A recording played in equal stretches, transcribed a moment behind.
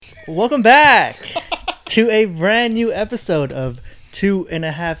Welcome back to a brand new episode of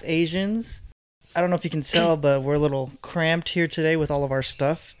 2.5 Asians. I don't know if you can tell, but we're a little cramped here today with all of our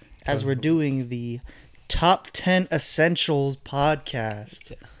stuff as we're doing the Top 10 Essentials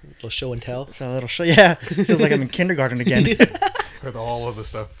podcast. A little show and tell. So a little show, yeah. Feels like I'm in kindergarten again. With all of the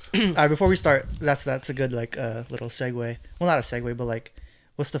stuff. All right, before we start, that's a good little segue. Well, not a segue, but like,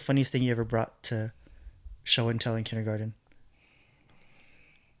 what's the funniest thing you ever brought to show and tell in kindergarten?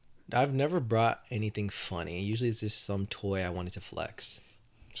 I've never brought anything funny. Usually it's just some toy I wanted to flex.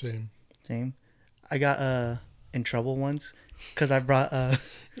 Same. I got in trouble once because I brought It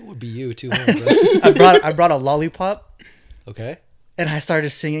would be you too, huh, bro? I brought a lollipop Okay. and I started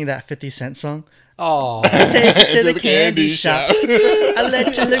singing that 50 Cent song. Oh, Take it to the candy shop. I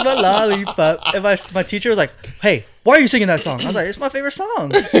let you lick my lollipop. And my teacher was like, "Hey, why are you singing that song?" I was like, "It's my favorite song."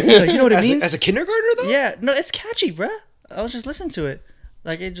 Like, you know what it means? as a kindergartner though? Yeah, no, it's catchy, bruh. I was just listening to it.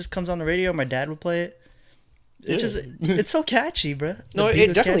 Like, it just comes on the radio. My dad would play it. It's so catchy, bruh. No, The beat it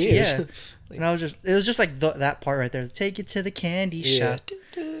was definitely catchy, is. Yeah. And it was just like that part right there. Take it to the candy shop.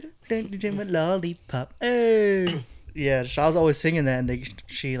 My lollipop. Hey. Yeah, I was always singing that, and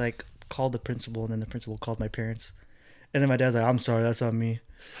she like called the principal, and then the principal called my parents, and then my dad's like, "I'm sorry, that's on me."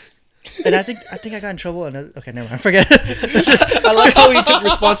 And I think I got in trouble. And okay, never mind. Forget it. I like how he took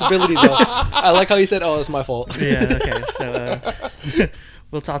responsibility though. I like how he said, "Oh, it's my fault." Yeah. Okay.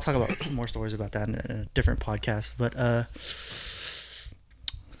 So I'll talk about some more stories about that in a different podcast. But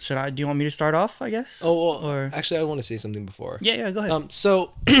do you want me to start off? I guess. Oh, well, actually, I want to say something before. Yeah. Go ahead.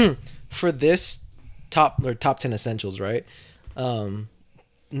 So for this top 10 essentials, right?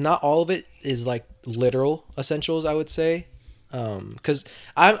 Not all of it is like literal essentials, I would say. Because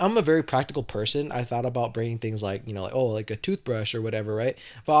I'm a very practical person. I thought about bringing things like, like a toothbrush or whatever, right?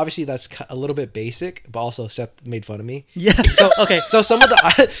 But obviously that's a little bit basic, but also Seth made fun of me. Yeah. So okay. So some of the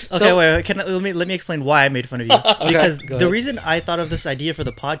Wait. Let me explain why I made fun of you. Because go the ahead. reason I thought of this idea for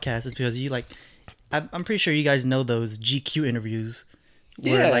the podcast is because I'm pretty sure you guys know those GQ interviews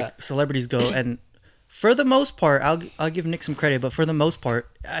where Yeah. like celebrities go, and for the most part, I'll give Nick some credit, but for the most part,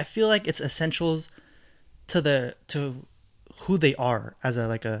 I feel like it's essentials to who they are as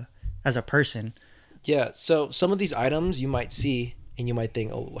a person. Yeah, so some of these items you might see and you might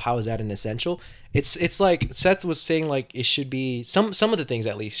think, "Oh, how is that an essential?" It's like Seth was saying, like it should be some of the things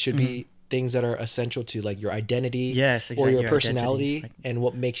at least should be things that are essential to like your identity, Yes, or exactly, your your personality, identity. and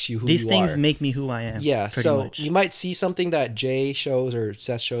what makes you who These you things are. make me who I am. Yeah, pretty so much. you might see something that Jay shows or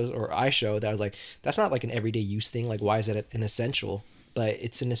Seth shows or I show that I was like, that's not like an everyday use thing. Like, why is that an essential? But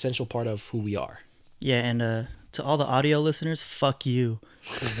it's an essential part of who we are. Yeah, and to all the audio listeners, fuck you.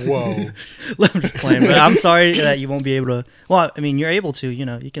 Whoa. I'm just playing, but I'm sorry that you won't be able to. Well, I mean, you're able to.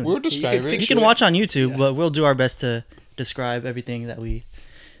 You can. We're describing. You can watch on YouTube, but we'll do our best to describe everything that we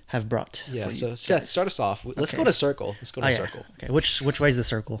have brought. Yeah. for So you Seth, guys. start us off. Let's Okay. go to circle. Let's go to Oh, yeah. circle. Okay, which way is the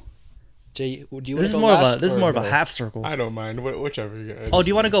circle? Jay, do you want This is to go more last, of a or a no? half circle. I don't mind. Whichever you guys. Oh, do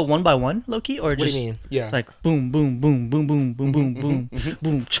you want to go one by one, Loki, or What do just you mean? Yeah. like boom, boom, boom, boom, boom, boom, boom, boom,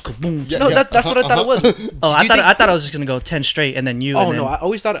 boom, chicka, boom? Yeah, No, yeah, that's what I thought it was. Oh, I thought I was just gonna go 10 straight and then you. Oh and no, then... I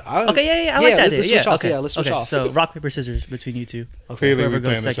always thought. Okay, yeah, I like that. Let's Yeah, switch off. okay, Yeah, let's switch okay. off. So rock paper scissors between you two. Clearly, whoever we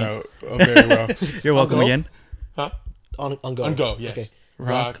goes planned this second. out. Okay, well. You're welcome go? again. Huh? On go. On go, yes. Okay.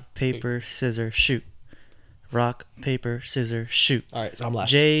 Rock, paper, scissors, shoot. Rock, paper, scissors, shoot. All right. So I'm last.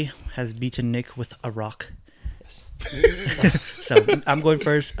 Jay has beaten Nick with a rock. So I'm going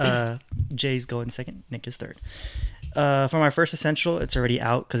first. Jay's going second. Nick is third. For my first essential, it's already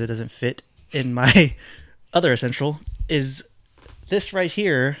out because it doesn't fit in my other essential. Is this right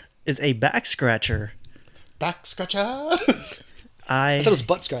here is a back scratcher. Back scratcher. I thought it was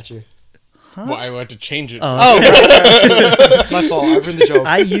butt scratcher. Well, I want to change it. Oh, my fault. I ruined the joke.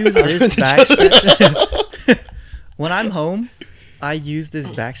 I use this back scratcher when I'm home. I use this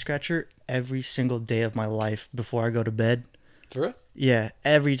back scratcher every single day of my life before I go to bed. For real? Yeah,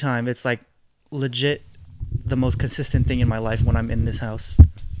 every time. It's like legit the most consistent thing in my life when I'm in this house.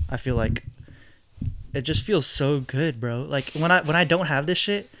 I feel like it just feels so good, bro. Like when I don't have this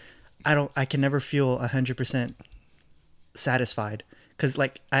shit, I can never feel 100% satisfied. Cause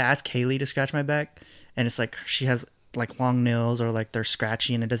like I asked Haley to scratch my back, and it's like she has like long nails or like they're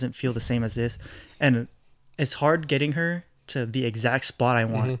scratchy, and it doesn't feel the same as this, and it's hard getting her to the exact spot I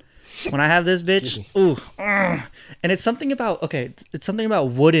want. When I have this bitch, and it's something about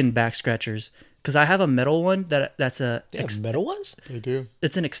wooden back scratchers. Cause I have a metal one that's a They have metal ones? They do.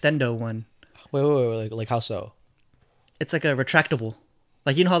 it's an extendo one. Wait. Like how so? It's like a retractable.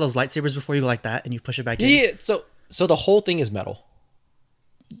 Like, you know how those lightsabers before you go like that and you push it back in? Yeah. So the whole thing is metal.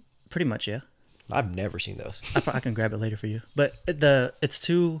 Pretty much, yeah. I've never seen those. I can grab it later for you. But it's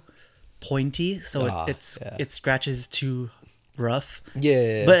two pointy, so Ah, yeah. it scratches too rough.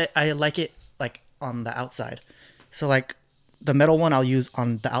 Yeah. But I like it like on the outside. So like the metal one I'll use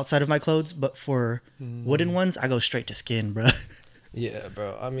on the outside of my clothes, but for wooden ones I go straight to skin, bro. Yeah,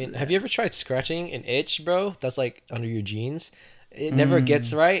 bro. I mean, have you ever tried scratching an itch, bro? That's like under your jeans. It never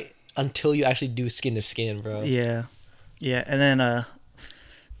gets right until you actually do skin to skin, bro. Yeah. Yeah, and then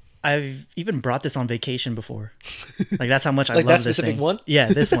I've even brought this on vacation before. Like that's how much I Like love that this specific thing. one? Yeah,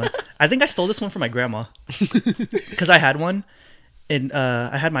 this one. I think I stole this one from my grandma because I had one, and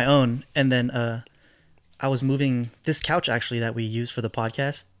I had my own, and then I was moving this couch actually that we use for the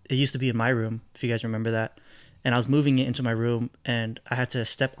podcast. It used to be in my room, if you guys remember that. And I was moving it into my room, and I had to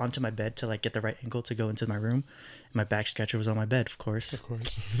step onto my bed to like get the right angle to go into my room. And my back scratcher was on my bed, of course. Of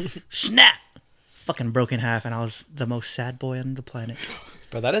course. Snap! Fucking broke in half, and I was the most sad boy on the planet.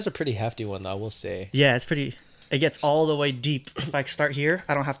 Bro, that is a pretty hefty one, though, I will say. Yeah, it's pretty. It gets all the way deep. If I start here,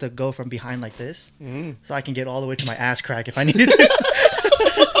 I don't have to go from behind like this, so I can get all the way to my ass crack if I needed to.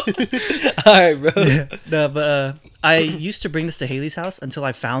 All right, bro. Yeah. No, but I used to bring this to Haley's house until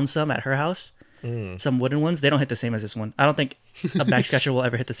I found some at her house. Some wooden ones. They don't hit the same as this one. I don't think a back scratcher will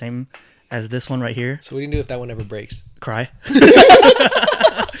ever hit the same as this one right here. So what do you do if that one ever breaks? Cry.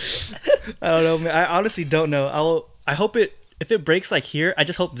 I don't know, man. I honestly don't know. I hope it. If it breaks like here, I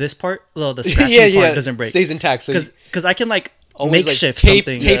just hope this part, well, the scratching part doesn't break. Stays intact. So Because I can like always, makeshift tape,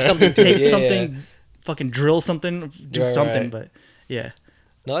 something. tape something to it. Tape Yeah, something. yeah. Fucking drill something. Do Right, something. right. But yeah.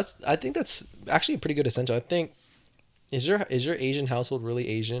 No, I think that's actually a pretty good essential. I think is your Asian household really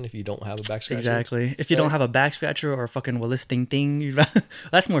Asian if you don't have a back scratcher? Exactly. If you Right. don't have a back scratcher or a fucking Willis Ting Ting,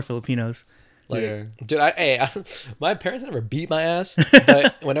 that's more Filipinos. Like, Yeah. dude, my parents never beat my ass,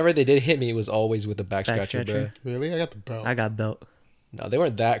 but whenever they did hit me, it was always with the back Back scratcher, bro. scratcher. Really? I got the belt. I got belt. No, they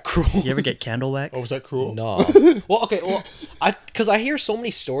weren't that cruel. You ever get candle wax? Oh, was that cruel? No. Well, okay. Well, because I hear so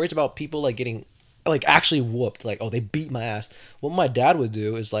many stories about people like getting like actually whooped. Like, oh, they beat my ass. What my dad would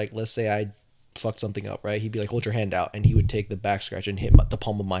do is like, let's say I fucked something up, right? He'd be like, hold your hand out, and he would take the back scratcher and hit the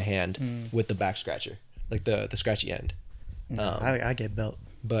palm of my hand with the back scratcher, like the scratchy end. No, I get belt.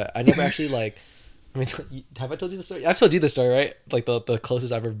 But I never actually like. I mean, have I told you the story? I've told you the story, right? Like the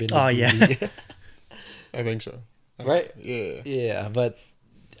closest I've ever been. To Oh, yeah. booty. I think so. Right? Yeah. Yeah, but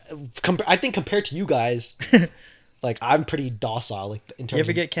I think compared to you guys, like I'm pretty docile. Like in terms You ever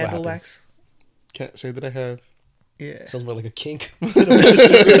of get what candle happened. wax? Can't say that I have. Yeah. Sounds more like a kink.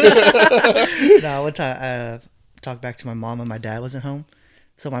 No, one time I talked back to my mom and my dad wasn't home.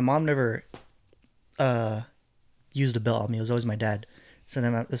 So my mom never used a belt on me. It was always my dad. So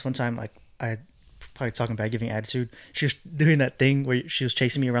then this one time, like, I probably talking about giving attitude. She was doing that thing where she was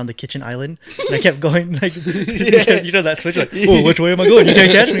chasing me around the kitchen island. And I kept going, like, because you know that switch, like, oh, which way am I going? You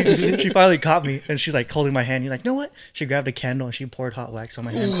can't catch me. She finally caught me, and she's like holding my hand. You're like, know what? She grabbed a candle and she poured hot wax on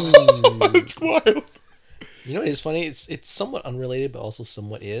my hand. That's wild. You know, it's funny. It's somewhat unrelated, but also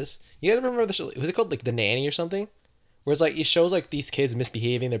somewhat is. You guys remember the show? Was it called like The Nanny or something? Where it's like it shows like these kids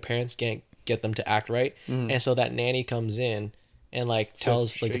misbehaving, their parents can't get them to act right, and so that nanny comes in and like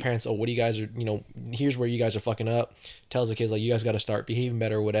tells like the shake. parents, oh, what do you guys are, you know, here's where you guys are fucking up. Tells the kids like you guys got to start behaving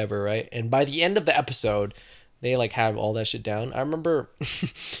better or whatever, right? And by the end of the episode, they like have all that shit down. I remember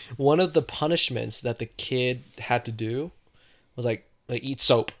one of the punishments that the kid had to do was like eat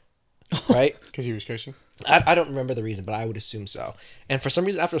soap, right? Because he was cursing. I don't remember the reason, but I would assume so. And for some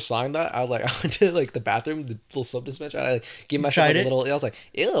reason, after sawing that, I was like, I went to like the bathroom, the full soap dispenser. I like, gave myself like, tried a it? little. I was like,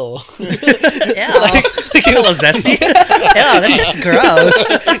 ew. Yeah, like, a little zesty. Yeah, that's just gross.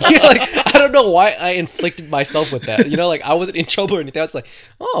 You know, like I don't know why I inflicted myself with that. You know, like I wasn't in trouble or anything. I was like,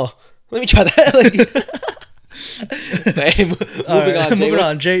 oh, let me try that. Like, but, hey, moving on. Jay, Moving what's-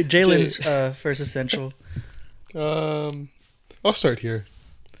 on. Jalen's first essential. I'll start here.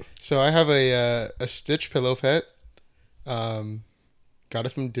 So I have a Stitch pillow pet. Got it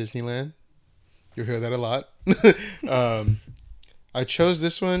from Disneyland. You'll hear that a lot. I chose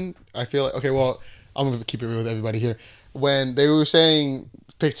this one. I feel like, okay, well, I'm gonna keep it real with everybody here. When they were saying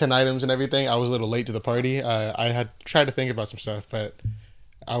pick 10 items and everything, I was a little late to the party. I had tried to think about some stuff, but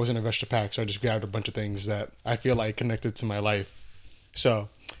I was in a rush to pack, so I just grabbed a bunch of things that I feel like connected to my life. So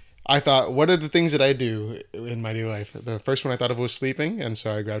I thought, what are the things that I do in my daily life? The first one I thought of was sleeping, and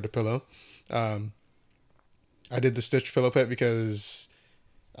so I grabbed a pillow. I did the Stitch pillow pet because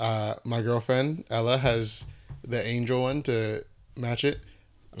my girlfriend, Ella, has the angel one to match it.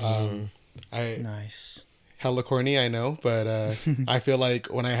 Nice. Hella corny, I know, but I feel like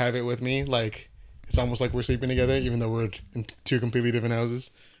when I have it with me, like it's almost like we're sleeping together, even though we're in two completely different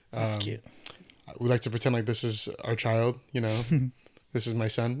houses. That's cute. We like to pretend like this is our child, you know. This is my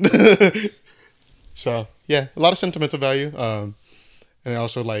son. So yeah, a lot of sentimental value. and it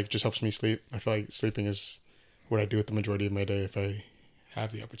also like just helps me sleep. I feel like sleeping is what I do with the majority of my day if I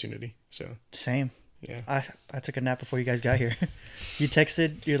have the opportunity. So Same. yeah. I took a nap before you guys got here. You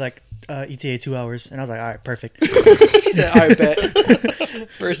texted, you're like, ETA 2 hours. And I was like, all right, perfect. He said, "All right, bet."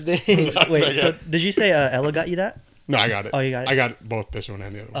 First thing. Wait, so did you say Ella got you that? No, I got it. Oh, you got it? I got both this one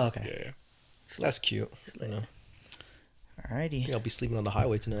and the other one. Oh, okay. Yeah, yeah. That's cute. You know, I Alrighty. think I'll be sleeping on the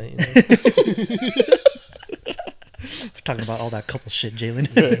highway tonight. You know? Talking about all that couple shit,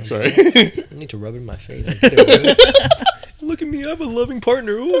 Jalen. Yeah, sorry. I need to rub it in my face. Look at me, I have a loving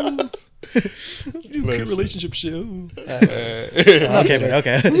partner. Ooh. Cute Listen. relationship shit. Ooh. Okay, but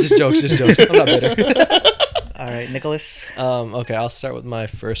okay. It's just jokes, just jokes. I'm not bitter. All right, Nicholas. Okay, I'll start with my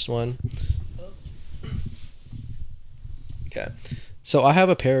first one. Okay, so I have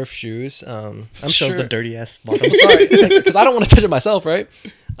a pair of shoes. I'm Shows sure the dirty ass bottom. I'm sorry, because I don't want to touch it myself, right?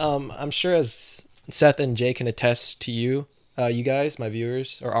 I'm sure as Seth and Jay can attest to you, you guys, my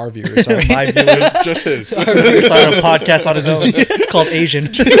viewers, or our viewers, sorry. My viewer Just his. started a podcast on his own. It's called Asian.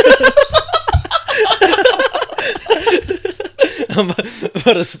 I'm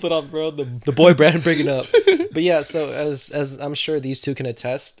about to split off, bro. The boy brand bring it up. But yeah, so as I'm sure these two can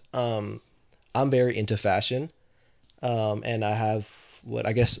attest, I'm very into fashion, and I have what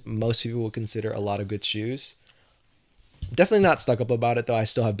I guess most people would consider a lot of good shoes. Definitely not stuck up about it though. I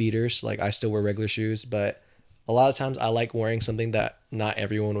still have beaters, like I still wear regular shoes, but a lot of times I like wearing something that not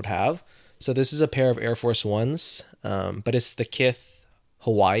everyone would have. So this is a pair of Air Force Ones, but it's the Kith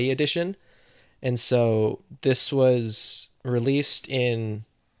Hawaii edition. And so this was released in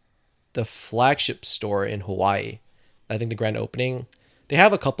the flagship store in Hawaii. I think the grand opening. They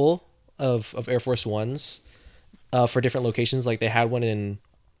have a couple of Air Force Ones for different locations. Like they had one in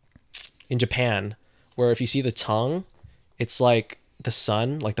Japan, where if you see the tongue, it's like the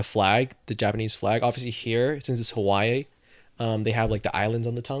sun, like the flag, the Japanese flag. Obviously here, since it's Hawaii, they have like the islands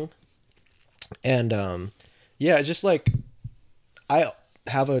on the tongue. And yeah, it's just like I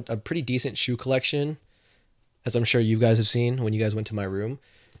have a pretty decent shoe collection, as I'm sure you guys have seen when you guys went to my room.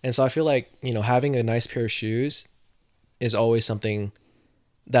 And so I feel like, you know, having a nice pair of shoes is always something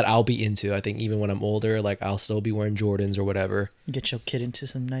that I'll be into. I think even when I'm older, like I'll still be wearing Jordans or whatever. Get your kid into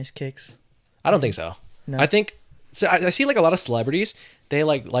some nice kicks. I don't think so. No. I think so. I see like a lot of celebrities, they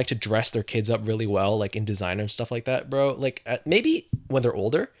like to dress their kids up really well, like in designer and stuff like that, bro. Like maybe when they're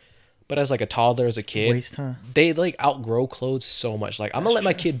older, but as like a toddler, as a kid, Waste, huh? they like outgrow clothes so much. Like I'm gonna let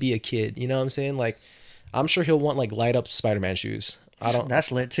my kid be a kid. You know what I'm saying? Like I'm sure he'll want like light up Spider-Man shoes. I don't.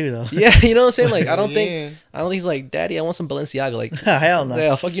 That's lit too, though. Yeah, you know what I'm saying? Like I don't Yeah. think he's like, Daddy, I want some Balenciaga. Like Hell no.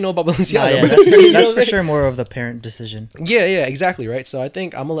 yeah, fuck you know about Nah, Balenciaga. yeah, bro. that's, You know that's what for I'm sure more of the parent decision. Yeah, exactly, right. So I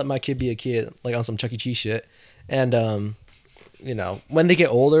think I'm gonna let my kid be a kid, like on some Chuck E. Cheese shit, and you know, when they get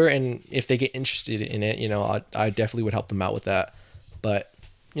older and if they get interested in it, you know, I definitely would help them out with that. But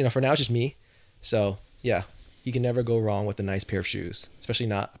you know, for now it's just me. So yeah, you can never go wrong with a nice pair of shoes, especially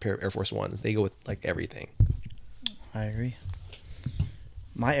not a pair of Air Force Ones. They go with like everything. I agree.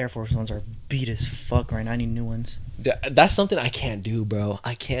 My Air Force Ones are beat as fuck right now. I need new ones. That's something I can't do, bro.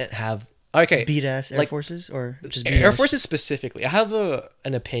 I can't have. Okay, Beat ass Air like, Forces or just beat Air ass? Forces specifically. I have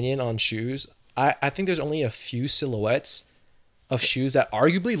an opinion on shoes. I think there's only a few silhouettes of shoes that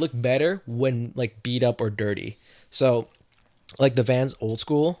arguably look better when like beat up or dirty. So like the Vans old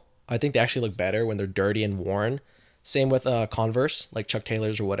school, I think they actually look better when they're dirty and worn. Same with Converse, like Chuck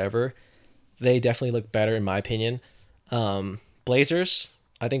Taylors or whatever. They definitely look better in my opinion. Blazers,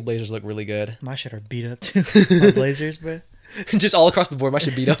 I think Blazers look really good. My shit are beat up too. My Blazers, bro. Just all across the board, my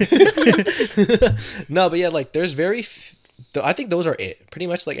shit beat up. No, but yeah, like there's I think those are it. Pretty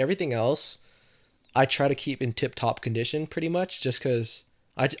much like everything else, I try to keep in tip-top condition pretty much just because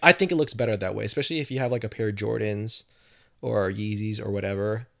I think it looks better that way, especially if you have like a pair of Jordans or Yeezys or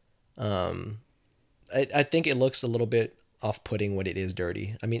whatever. I think it looks a little bit off-putting when it is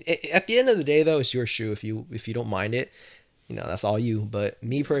dirty. I mean, at the end of the day though, it's your shoe. If you don't mind it, you know, that's all you. But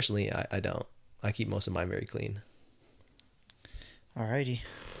me personally, I don't. I keep most of mine very clean. Alrighty.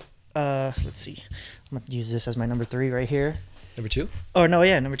 Let's see. I'm gonna use this as my number 3 right here. Number 2? Oh no,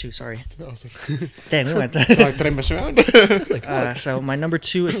 yeah, number 2. Sorry. I was like, Damn, we went. do I mess around? So my number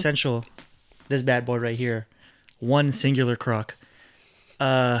 2 essential, this bad boy right here, one singular Croc.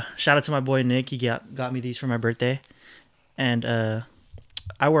 Shout out to my boy Nick. He got me these for my birthday, and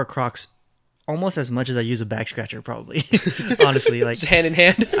I wear Crocs almost as much as I use a back scratcher, probably. Honestly, like Just hand in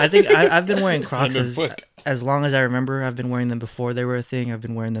hand. I think I've been wearing Crocs Hand and foot. as long as I remember. I've been wearing them before they were a thing. I've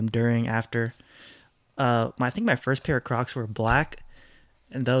been wearing them during, after. I think my first pair of Crocs were black,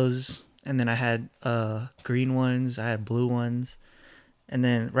 and then I had green ones. I had blue ones, And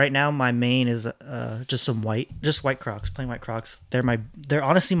then right now my main is just white Crocs, plain white Crocs. They're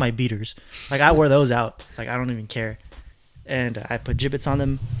honestly my beaters. Like I wear those out. Like I don't even care. And I put Jibbits on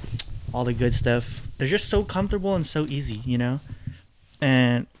them, all the good stuff. They're just so comfortable and so easy, you know.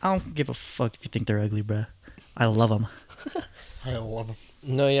 And I don't give a fuck if you think they're ugly, bruh. I love them. I love them.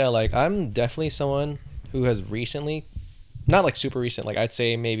 No, yeah, like I'm definitely someone who has recently, not like super recent, like I'd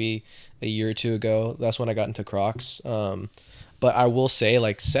say maybe a year or two ago, that's when I got into Crocs. But I will say,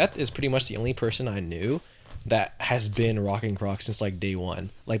 like, Seth is pretty much the only person I knew that has been rocking Crocs since like day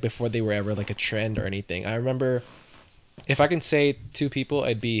one, like before they were ever like a trend or anything. I remember, if I can say two people,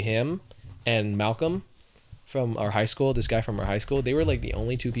 it'd be him and Malcolm from our high school. This guy from our high school, they were like the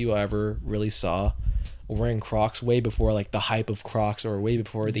only two people I ever really saw wearing Crocs way before like the hype of Crocs, or way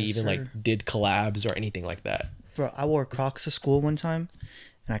before they Yes, even sir. like did collabs or anything like that. Bro, I wore Crocs to school one time,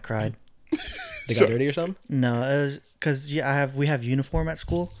 and I cried. They got dirty or something? No, it was because we have uniform at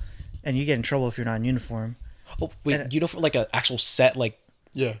school, and you get in trouble if you're not in uniform. Oh wait, And- you know, for like an actual set, like,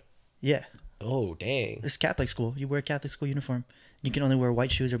 Yeah. Yeah, oh dang, it's Catholic school. You wear Catholic school uniform. You can only wear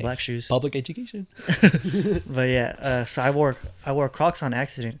white shoes or black shoes. public education. But yeah, so I wore Crocs on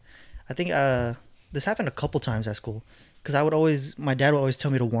accident. I think this happened a couple times at school, because my dad would always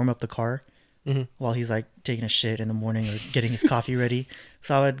tell me to warm up the car Mhm. while he's like taking a shit in the morning or getting his coffee ready.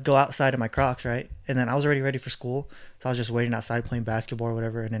 So I would go outside in my Crocs, right, and then I was already ready for school, so I was just waiting outside playing basketball or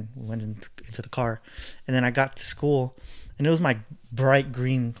whatever, and then we went into the car, and then I got to school, and it was my bright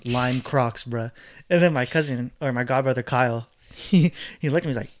green lime Crocs, bruh. And then my cousin, or my godbrother Kyle, he looked at me,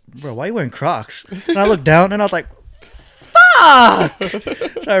 he's like, bro, why are you wearing Crocs? And I looked down and I was like, fuck!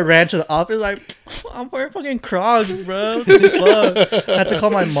 So I ran to the office like, I'm wearing fucking Crocs, bro. What the fuck? I had to call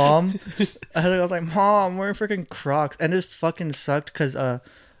my mom. I was like, Mom, I'm wearing freaking Crocs. And it fucking sucked because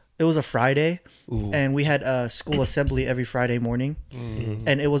it was a Friday. Ooh. And we had a school assembly every Friday morning.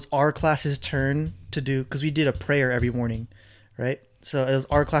 And it was our class's turn to do, because we did a prayer every morning, right? So it was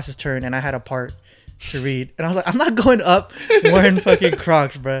our class's turn, and I had a part to read. And I was like, I'm not going up wearing fucking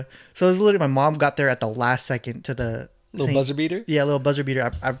Crocs, bro. So it was literally, my mom got there at the last second to the Little Saint- buzzer beater. Yeah, a little buzzer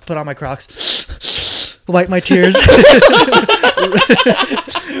beater. I put on my Crocs, wiped my tears.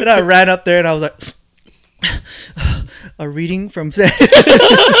 And I ran up there and I was like, a reading from I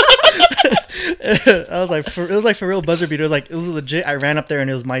was like, it was like for real buzzer beater. It was legit. I ran up there and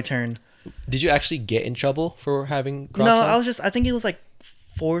it was my turn. Did you actually get in trouble for having Crocs No, on? I think it was like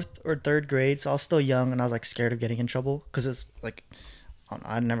 4th or 3rd grade, so I was still young and I was like scared of getting in trouble, because it's like,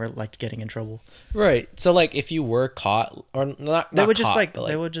 I never liked getting in trouble. Right. So like, if you were caught, or not, They not would just caught, like, but,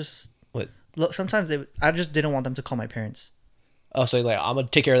 they would just what? look. Sometimes I just didn't want them to call my parents. Oh, so like, I'm gonna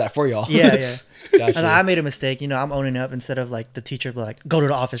take care of that for y'all. Yeah, yeah. Gotcha. And I made a mistake. I'm owning up, instead of like the teacher be like, go to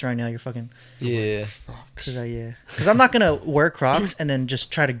the office right now. You're fucking. Yeah. Crocs. Because I'm not gonna wear Crocs and then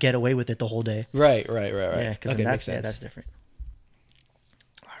just try to get away with it the whole day. Right. Yeah, because Okay, that's makes sense. that's different.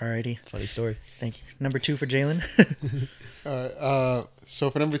 Alrighty, Funny story. thank you. Number 2 for Jalen. So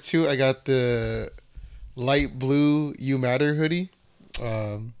for number 2, I got the light blue "You Matter" hoodie.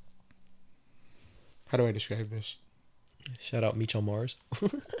 How do I describe this? Shout out Meech on Mars.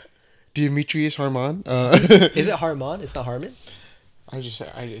 Demetrius Harmon. Is it Harmon? It's not Harmon.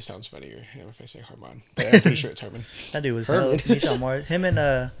 It sounds funnier if I say Harmon, but I'm pretty sure it's Harmon. That dude was Herman. hell. Michelle Mars. Him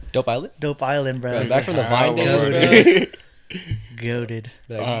and Dope Island. Dope Island, bro. Back from the Vine Lord. days, bro. Goated.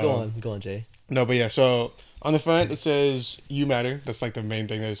 Like, go on, Jay. No, but yeah. So on the front it says "You Matter." That's like the main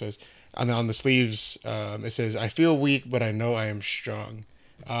thing that it says. And then on the sleeves, it says, "I feel weak, but I know I am strong."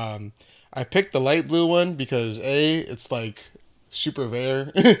 I picked the light blue one because it's like super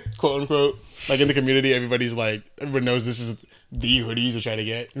rare, quote unquote. Like in the community, everyone knows this is the hoodies to try to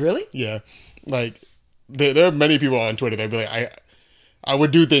get. Really? Yeah, like there are many people on Twitter that be like, I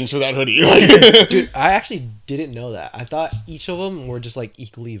would do things for that hoodie. Like, Dude, I actually didn't know that. I thought each of them were just like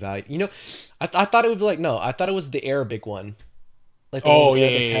equally valued. You know, I thought it would be like, no, I thought it was the Arabic one. Like the Oh, one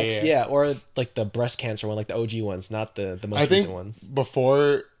with yeah, the yeah, text. yeah. or like the breast cancer one, like the OG ones, not the most I think recent ones.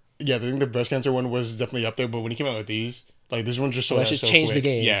 before, I think the breast cancer one was definitely up there. But when he came out with these, like this one just so Well, that should so change the quick.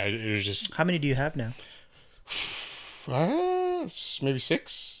 game. Yeah, it was just How many do you have now? maybe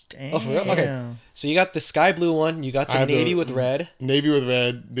 6. Damn. Oh, for real? Okay. So you got the sky blue one, you got I the have the- navy with red. Navy with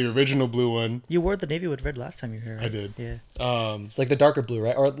red, the original blue one. You wore the navy with red last time you were here. I did. Yeah. It's like the darker blue,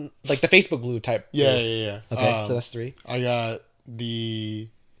 right? Or like the Facebook blue type. Yeah, blue. yeah, yeah. Okay, so that's 3. I got the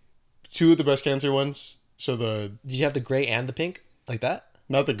 2 of the breast cancer ones. So Did you have the gray and the pink like that?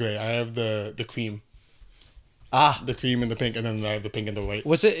 not the gray. I have the cream, Ah, the cream and the pink, and then I have the pink and the white.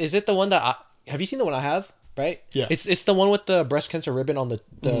 is it the one that have you seen the one I have? Right? Yeah. It's the one with the breast cancer ribbon on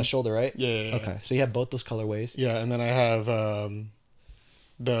the shoulder, right? Yeah, yeah, yeah. Okay, so you have both those colorways. Yeah, and then I have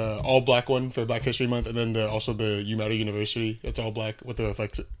the all black one for Black History Month, and then also the You Matter University. It's all black with the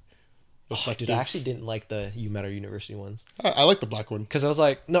reflective. Dude, I actually didn't like the You Matter University ones. I like the black one. Because I was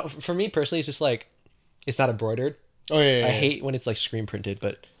like, no, for me personally, it's just like, it's not embroidered. Oh yeah. I hate when it's like screen printed,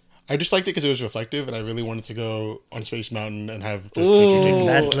 but I just liked it because it was reflective, and I really wanted to go on Space Mountain and have the ooh, picture taken.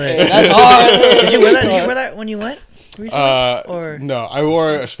 That's lit. hey, that's hard. Did you wear that? Did you wear that when you went recently? Or No, I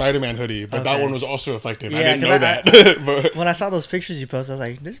wore a Spider-Man hoodie, but that Okay. one was also reflective. I Yeah, didn't 'cause know that. But, when I saw those pictures you posted, I was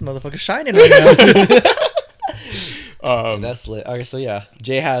like, "This motherfucker's shining right now." That's lit. Okay, so yeah,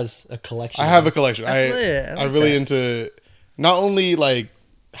 Jay has a collection. I have a collection. That's lit. I I'm like really that. into not only like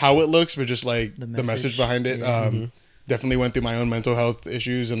how it looks, but just like the message. message behind it. Yeah. Definitely went through my own mental health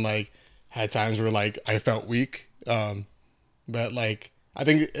issues and like had times where like I felt weak. But like I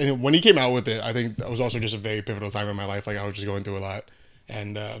think and when he came out with it, I think that was also just a very pivotal time in my life. Like I was just going through a lot,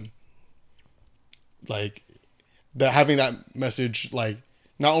 and like that having that message like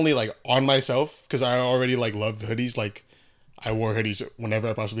not only like on myself because I already like loved hoodies. Like I wore hoodies whenever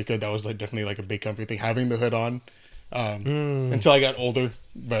I possibly could. That was like definitely like a big comfy thing. Having the hood on until I got older,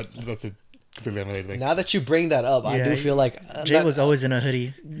 but that's a completely unrelated thing. Now that you bring that up, I Yeah, do feel like Jay was always in a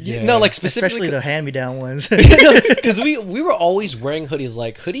hoodie, Yeah. no, like especially specifically the hand-me-down ones. because we were always wearing hoodies.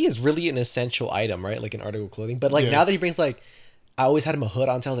 Like hoodie is really an essential item, right? Like an article of clothing. But like Yeah. now that he brings like, I always had him a hood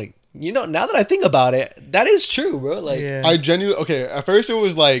on. So I was like, you know, now that I think about it, that is true, bro. Like, Yeah. I genuinely okay. At first, it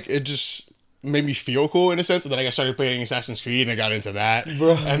was like it just made me feel cool in a sense, and then I started playing Assassin's Creed and I got into that,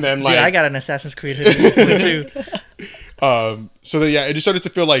 Bro. And then like, Dude, I got an Assassin's Creed hoodie too. so then yeah, it just started to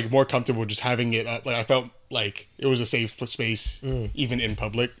feel like more comfortable just having it up. Like I felt like it was a safe space, even in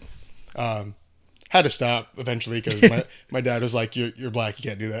public. Had to stop eventually because my dad was like, "You're black, you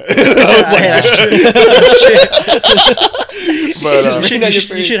can't do that." But You should, Read on you your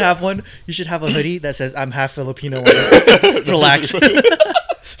should- you should have one. You should have a hoodie that says "I'm half Filipino." On it. Relax.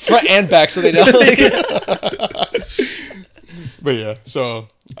 front and back, so they know. but yeah, so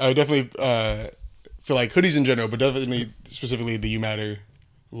I definitely feel like hoodies in general, but definitely specifically the You Matter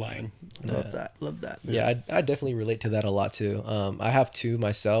line. Love that. Love that. Yeah, I definitely relate to that a lot too. I have two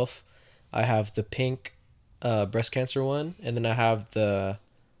myself. I have the pink breast cancer one, and then I have the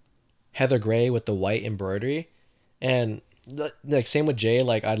heather gray with the white embroidery. And like same with Jay,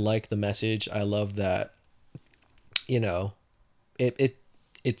 like I like the message. I love that, you know,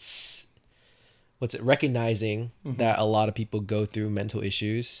 it's what's it recognizing that a lot of people go through mental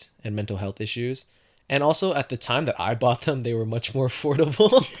issues and mental health issues. And also at the time that I bought them, they were much more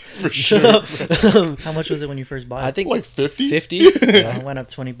affordable. For sure. How much was it when you first bought it? I think Like 50? 50. It went up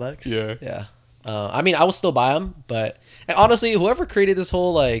 $20. Yeah. Yeah. I mean, I will still buy them, but and honestly, whoever created this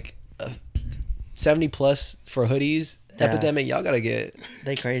whole like 70 plus for hoodies Yeah. epidemic, y'all gotta get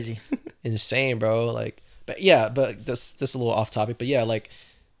They crazy. insane, bro. Like, but yeah, but that's a little off topic, but yeah, like,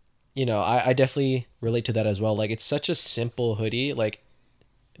 you know, I definitely relate to that as well. Like, it's such a simple hoodie, like,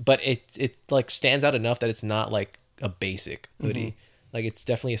 but it like stands out enough that it's not like a basic hoodie. Like, it's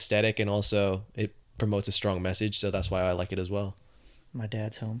definitely aesthetic, and also it promotes a strong message, so that's why I like it as well. My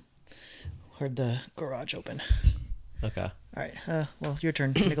dad's home. Heard the garage open. Okay. All right. Well, your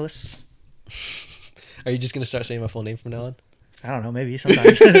turn, Nicholas. Are you just gonna start saying my full name from now on? I don't know. Maybe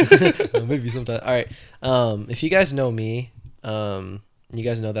sometimes. Maybe sometime. All right. If you guys know me, you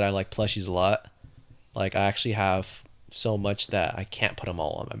guys know that I like plushies a lot. Like, I actually have so much that I can't put them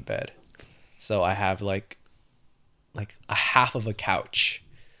all on my bed. So I have like a half of a couch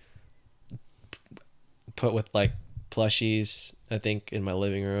put with like plushies, I think, in my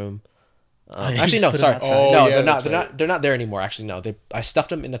living room. you Actually, just no, put 'em sorry. outside. Oh, No, yeah, they're not. that's They're right. not. They're not there anymore. Actually, no. I stuffed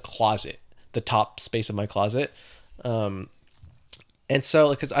them in the closet, the top space of my closet. And so,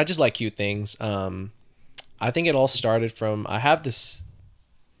 because I just like cute things. I think it all started from, I have this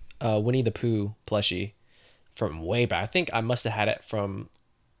Winnie the Pooh plushie from way back. I think I must have had it from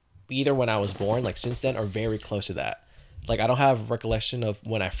either when I was born, like since then, or very close to that. Like, I don't have recollection of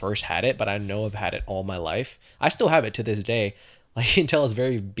when I first had it, but I know I've had it all my life. I still have it to this day. Like, you can tell it's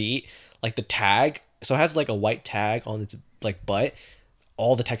very beat. Like, the tag, so it has like a white tag on its like butt.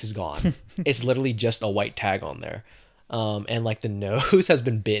 All the text is gone. It's literally just a white tag on there. And like the nose has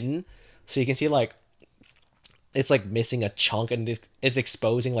been bitten. So you can see like, it's like missing a chunk, and it's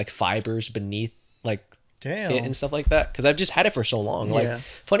exposing like fibers beneath like Damn. it and stuff like that. Cause I've just had it for so long. Like, Yeah.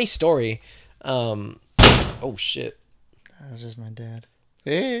 funny story. Oh shit. That was just my dad.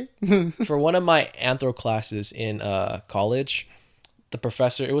 Hey. For one of my anthro classes in college, the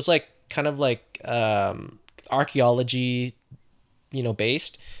professor, it was like kind of like archaeology, you know,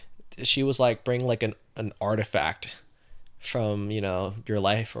 based. She was like, bring like an artifact from your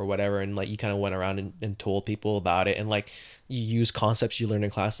life or whatever, and like you kind of went around and told people about it, and like you use concepts you learned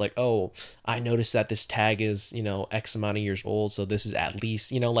in class, like, oh, I noticed that this tag is X amount of years old, so this is at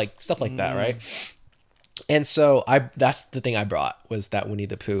least like stuff like that, right? And so that's the thing I brought, was that Winnie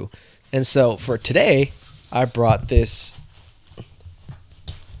the Pooh. And so for today I brought this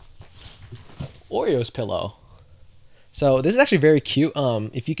Oreos pillow. So this is actually very cute.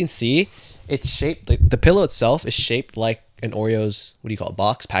 If you can see, it's shaped, the pillow itself is shaped like an Oreos, what do you call it,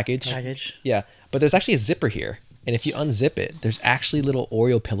 box, package? Yeah, but there's actually a zipper here, and if you unzip it, there's actually little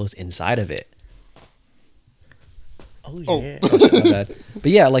Oreo pillows inside of it. Oh yeah. Oh, shit, my bad.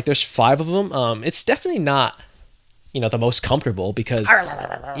 But yeah, like there's 5 of them. It's definitely not the most comfortable, because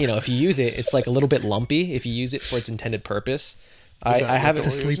if you use it, it's like a little bit lumpy if you use it for its intended purpose. I have it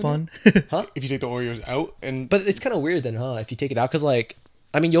To sleep on. Huh? If you take the Oreos out, But it's kind of weird then, huh? If you take it out, because like,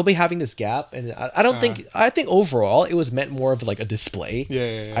 I mean, you'll be having this gap, and I don't think, I think overall it was meant more of like a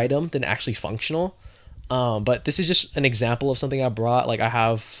display item than actually functional. But this is just an example of something I brought. Like I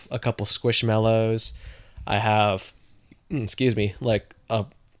have a couple Squishmallows. I have, like a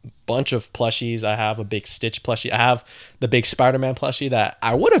bunch of plushies. I have a big Stitch plushie. I have the big Spider-Man plushie that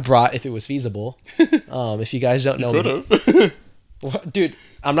I would have brought if it was feasible. If you guys don't know me. Dude,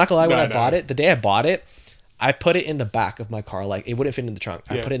 I'm not gonna lie, when I bought it, the day I bought it, I put it in the back of my car. Like, it wouldn't fit in the trunk.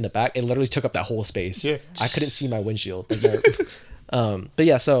 I put it in the back. It literally took up that whole space. Yeah. I couldn't see my windshield. But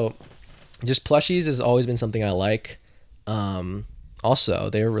yeah, so just plushies has always been something I like. Also,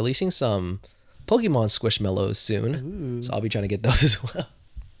 they're releasing some Pokemon Squishmallows soon. Ooh. So I'll be trying to get those as well.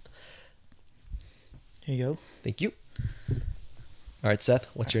 Here you go. Thank you. All right, Seth,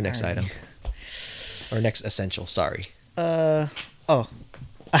 what's your next item? Or next essential, sorry. A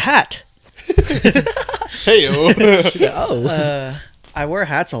hat. Hey, I wear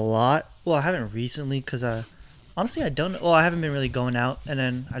hats a lot. Well, I haven't recently, because honestly, I don't. Well, I haven't been really going out, and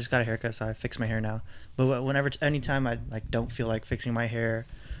then I just got a haircut, so I fix my hair now. But anytime I like don't feel like fixing my hair,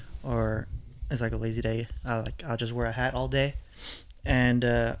 or it's like a lazy day, I'll just wear a hat all day. And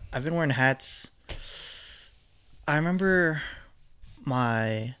I've been wearing hats. I remember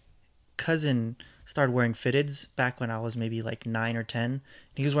my cousin started wearing fitteds back when I was maybe like 9 or 10.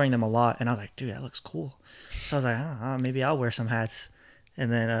 He was wearing them a lot, and I was like, dude, that looks cool. So I was like, maybe I'll wear some hats. And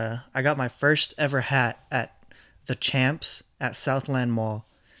then I got my first ever hat at the Champs at Southland Mall,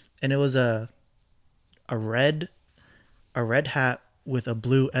 and it was a red hat with a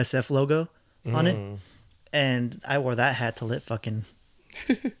blue SF logo on it, and I wore that hat till it fucking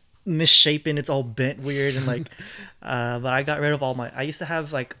misshapen. It's all bent weird, and like, but I got rid of all my. I used to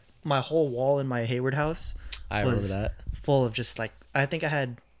have like my whole wall in my Hayward house. I remember that, full of just like, I think I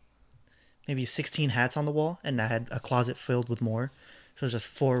had maybe 16 hats on the wall, and I had a closet filled with more. So it was just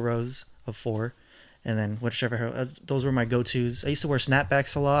 4 rows of 4, and then whichever. Those were my go-tos. I used to wear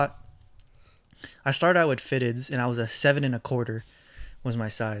snapbacks a lot. I started out with fitteds, and I was a 7 1/4 was my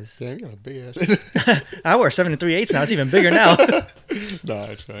size. Damn, you got a big ass. I wear 7 3/8 now. It's even bigger now. No,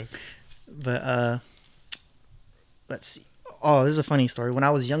 it's fine. But let's see. Oh, this is a funny story. When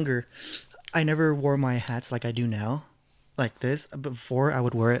I was younger, I never wore my hats like I do now, like this. Before, I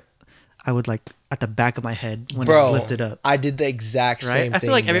would wear it. I would like at the back of my head when it's lifted up. I did the exact same thing. I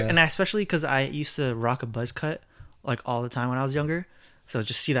feel like and especially because I used to rock a buzz cut like all the time when I was younger. So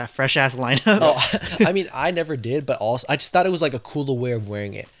just see that fresh ass lineup. Oh, I mean, I never did, but also I just thought it was like a cooler way of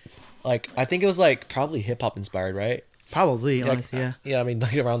wearing it. Like, I think it was like probably hip hop inspired, right? Probably, honestly, yeah. Yeah, I mean,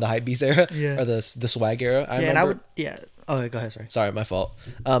 like around the hypebeast era, or the swag era. I remember. Oh, go ahead. Sorry, my fault.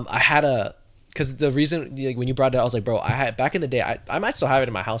 I had because the reason, like, when you brought it up, I was like, bro, I had back in the day, I might still have it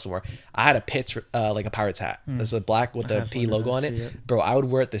in my house somewhere. I had a Pitts, like a Pirates hat. It's a black with the P logo on it. Too, yeah. Bro, I would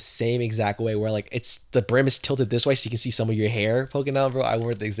wear it the same exact way, where like the brim is tilted this way so you can see some of your hair poking out, bro. I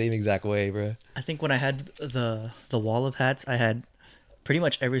wore it the same exact way, bro. I think when I had the wall of hats, I had pretty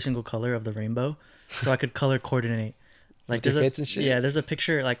much every single color of the rainbow, so I could color coordinate. Like there's fits and shit. Yeah, there's a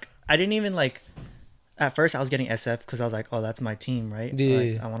picture. Like, I didn't even like. At first, I was getting SF because I was like, "Oh, that's my team, right? Yeah.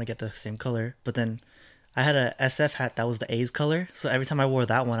 Like, I want to get the same color." But then, I had a SF hat that was the A's color. So every time I wore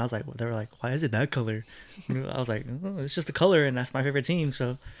that one, I was like, they were like, "Why is it that color?" I was like, "Oh, it's just the color, and that's my favorite team."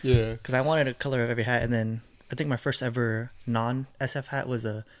 So yeah, because I wanted a color of every hat, and then I think my first ever non-SF hat was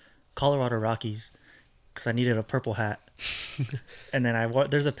a Colorado Rockies because I needed a purple hat. And then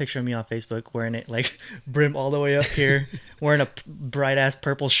there's a picture of me on Facebook wearing it like brim all the way up here, wearing a bright ass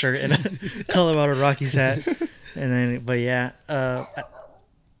purple shirt and a Colorado Rockies hat. And then, but yeah, dog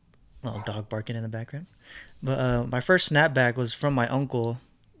barking in the background. But my first snapback was from my Uncle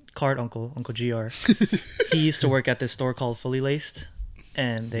GR. He used to work at this store called Fully Laced,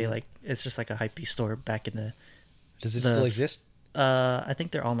 and they it's just like a hypebeast store back in the Does it The still f- exist? I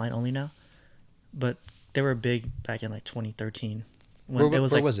think they're online only now, but they were big back in like 2013 when Where, it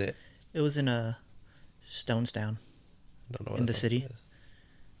was where like was it? it was in a Stonestown I don't know. in the city.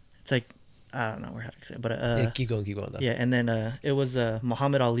 It's like I don't know where to say it, but Yeah, keep going though. yeah, and then it was a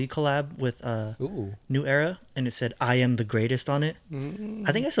Muhammad Ali collab with Ooh. New Era, and it said "I am the greatest" on it.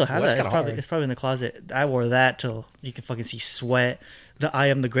 I think I still have Well, that's that. It's kinda probably hard. it's probably in the closet. I wore that till you can fucking see sweat. The "I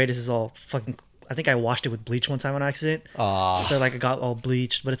am the greatest" is all fucking. I think I washed it with bleach one time on accident, Ah. so like it got all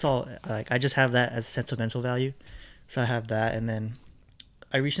bleached. But it's all like I just have that as sentimental value, so I have that. And then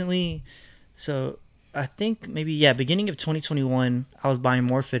I recently, so I think maybe yeah, beginning of 2021, I was buying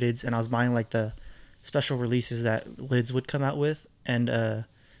more fitteds, and I was buying like the special releases that lids would come out with. And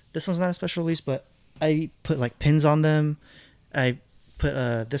this one's not a special release, but I put like pins on them. I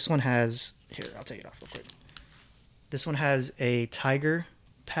put this one has here. I'll take it off real quick. This one has a tiger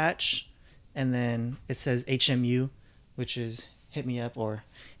patch, and then it says HMU, which is hit me up, or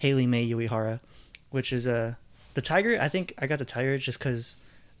Haley May Uehara, which is the tiger. I think I got the tiger just because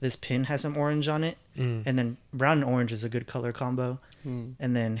this pin has some orange on it, and then brown and orange is a good color combo. And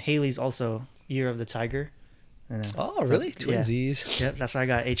then Haley's also Year of the Tiger. And then, Oh, really? Yeah. Twinsies. Yep, that's why I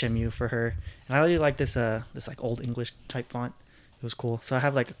got HMU for her. And I really like this this like old English type font. It was cool. So I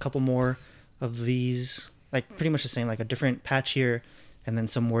have like a couple more of these, like pretty much the same, like a different patch here, and then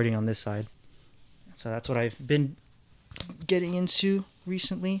some wording on this side. So that's what I've been getting into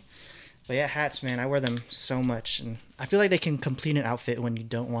recently. But yeah, hats, man, I wear them so much, and I feel like they can complete an outfit when you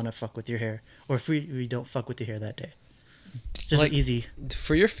don't want to fuck with your hair, or if we don't fuck with your hair that day. Just Like, easy.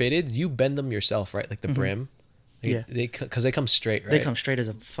 For your fitted, you bend them yourself, right? Like the brim. Like, Yeah. because they come straight, right? They come straight as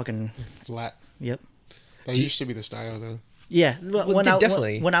a fucking Flat. yep. That used to be the style, though. Yeah,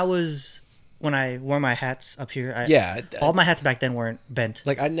 definitely. when I wore my hats up here, Yeah. all my hats back then weren't bent.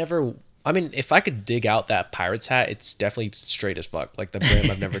 Like I mean, if I could dig out that pirate's hat, it's definitely straight as fuck. Like the brim,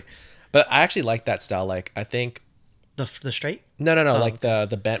 I've never. But I actually like that style. Like I think The straight. no, Oh. like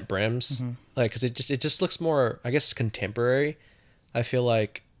the bent brims, like because it just looks more, I guess, contemporary. I feel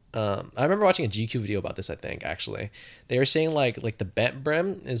like I remember watching a GQ video about this. I think actually they were saying like the bent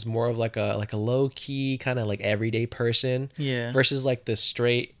brim is more of like a low key kind of like everyday person, Yeah. versus like the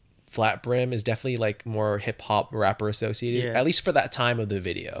straight flat brim is definitely like more hip hop rapper associated, Yeah. at least for that time of the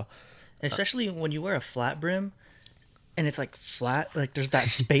video. Especially when you wear a flat brim, and it's like flat, like there's that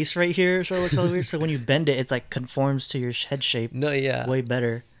space right here, so it looks all weird. So when you bend it, it like conforms to your head shape No, yeah, way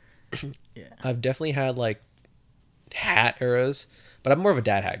better. Yeah. I've definitely had like hat eras, but I'm more of a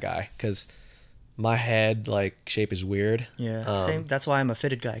dad hat guy because my head like shape is weird. Yeah, same. That's why I'm a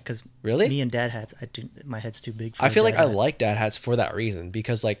fitted guy, because Really? me and dad hats, my head's too big for I a feel like dad I hat. like dad hats for that reason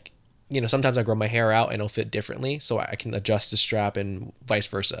because like, you know, sometimes I grow my hair out and it'll fit differently, so I can adjust the strap and vice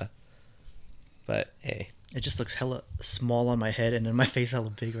versa. But hey, It just looks hella small on my head, and then my face hella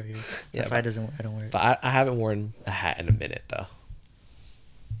big right here. Yeah, That's why I don't wear it. but I haven't worn a hat in a minute though.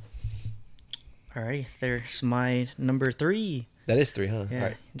 Alrighty, there's my number 3. That is 3, huh? Yeah, All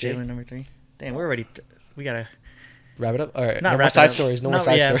right, Jay, Jalen number 3. Damn, we're already. We gotta wrap it up. All right, not no more wrap it side up. stories. No more No,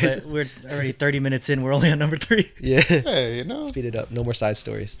 side yeah, stories. but we're already 30 minutes in. We're only on number 3. Yeah, Hey, you know, speed it up. No more side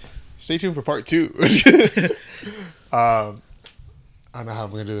stories. stay tuned for part 2. I don't know how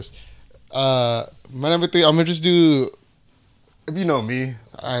I'm gonna do this. My number 3, I'm gonna just do. If you know me,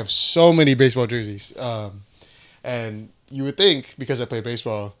 I have so many baseball jerseys, and you would think because I play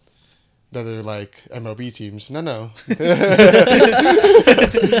baseball that they're like MLB teams. No.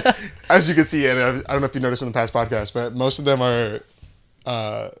 As you can see, and I don't know if you noticed in the past podcast, but most of them are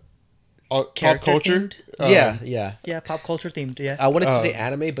pop Character culture. themed? Yeah. Yeah, pop culture themed. Yeah, I wanted to say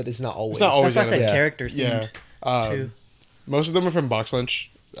anime, but it's not always. It's not always that's why I said anime. character Yeah. themed too. Most of them are from Box Lunch,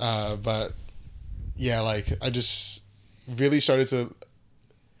 but yeah, like I just really started to.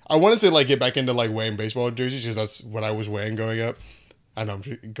 I wanted to like get back into like wearing baseball jerseys because that's what I was wearing growing up. I know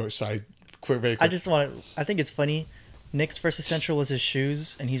I'm go side very quick. I think it's funny. Nick's first essential was his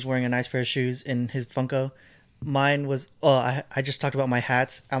shoes, and he's wearing a nice pair of shoes in his Funko. Mine was I just talked about my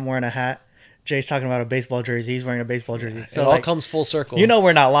hats. I'm wearing a hat. Jay's talking about a baseball jersey. He's wearing a baseball jersey. So it all comes full circle. You know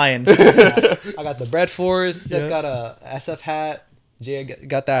we're not lying. I got the bread force. Yeah. I got a SF hat. Jay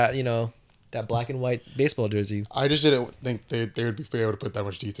got that, you know, that black and white baseball jersey. I just didn't think they would be able to put that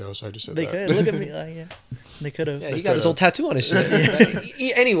much detail, so I just said They that. could look at me. Yeah, they could have. Yeah, Yeah, he got his old tattoo on his shit.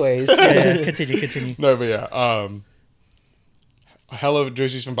 Anyways, Continue. No, but yeah, a hell of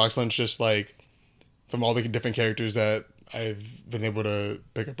jerseys from Box Lunch, just like from all the different characters that I've been able to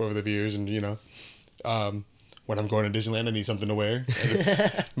pick up over the years, and you know, when I'm going to Disneyland, I need something to wear, and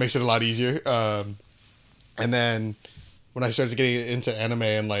it makes it a lot easier. And then when I started getting into anime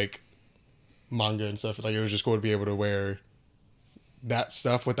and like manga and stuff. Like it was just cool to be able to wear that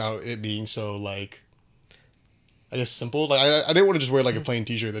stuff without it being so like, I guess simple. Like I didn't want to just wear like a plain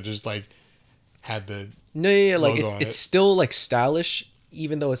T-shirt that just like had the No, yeah, like logo on it's it. still like stylish,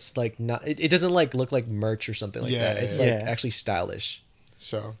 even though it's like not. It doesn't like look like merch or something like Yeah, that. It's yeah, like yeah. actually stylish.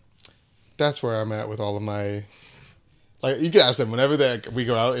 So that's where I'm at with all of my. Like you can ask them whenever we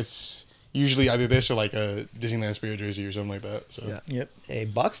go out. It's usually either this or like a Disneyland Spirit jersey or something like that. So Yeah. Yep. Hey,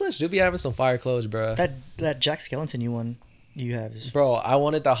 Box Lunch do be having some fire clothes, bro. That Jack Skellington you won, you have is Bro, I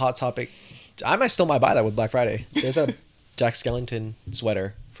wanted the Hot Topic. I might still might buy that with Black Friday. There's a Jack Skellington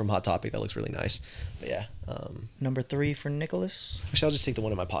sweater from Hot Topic that looks really nice. But yeah, number 3 for Nicholas. actually, I'll just take the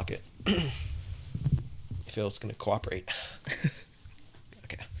one in my pocket if it was gonna cooperate.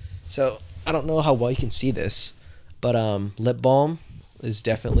 Okay, so I don't know how well you can see this, but lip balm is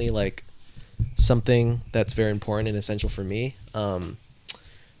definitely like something that's very important and essential for me.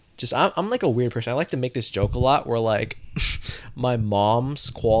 Just I'm like a weird person. I like to make this joke a lot where like my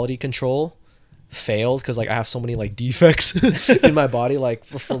mom's quality control failed because like I have so many like defects in my body. Like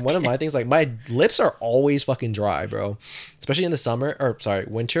for one of my things, like my lips are always fucking dry, bro. Especially in the summer or sorry,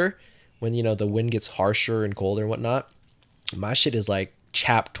 winter, when you know the wind gets harsher and colder and whatnot. My shit is like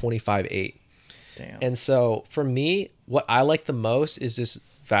chapped 25/8. Damn. And so for me, what I like the most is this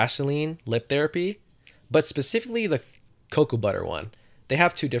Vaseline lip therapy, but specifically the cocoa butter one. They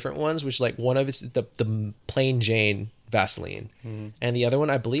have 2 different ones, which like one of it's the plain Jane Vaseline, and the other one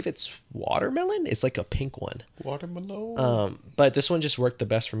I believe it's watermelon. It's like a pink one. watermelon. But this one just worked the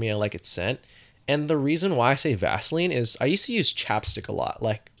best for me. I like its scent, and the reason why I say Vaseline is I used to use chapstick a lot,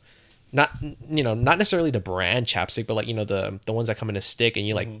 like not necessarily the brand chapstick, but like the ones that come in a stick and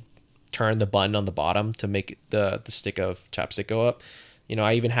you like turn the button on the bottom to make the stick of chapstick go up.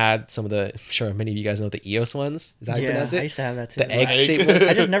 I even had some of the, I'm sure many of you guys know the EOS ones. Is that how you Yeah, pronounce it? I used to have that too. The egg Egg. shaped one.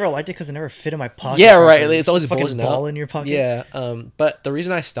 I just never liked it because it never fit in my pocket. Yeah, right. properly. It's always fucking bulging ball out. in your pocket. Yeah. But the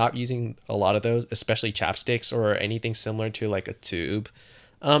reason I stopped using a lot of those, especially chapsticks or anything similar to like a tube,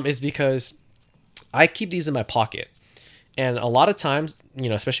 is because I keep these in my pocket, and a lot of times,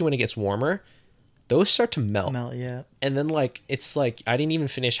 especially when it gets warmer, those start to melt. Yeah. And then like it's like I didn't even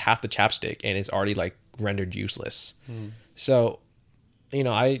finish half the chapstick, and it's already like rendered useless. So,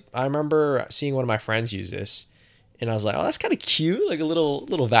 I remember seeing one of my friends use this, and I was like, oh, that's kind of cute, like a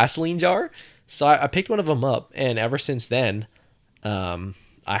little Vaseline jar. So I picked one of them up, and ever since then, I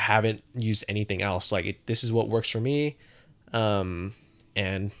haven't used anything else. Like this is what works for me, and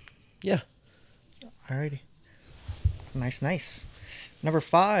yeah. Alrighty. Nice. Number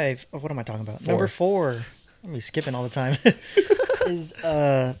 5. Oh, what am I talking about? 4. Number 4. I'm skipping all the time. Is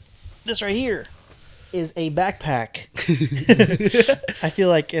this right here is a backpack. I feel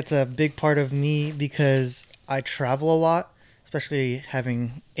like it's a big part of me because I travel a lot, especially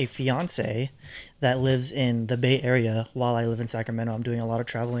having a fiance that lives in the Bay Area while I live in Sacramento. I'm doing a lot of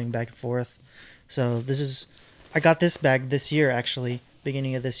traveling back and forth. So I got this bag this year, actually,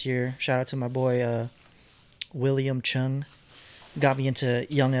 beginning of this year. Shout out to my boy, William Chung. Got me into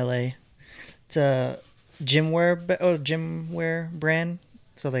Young LA. It's a gym wear brand.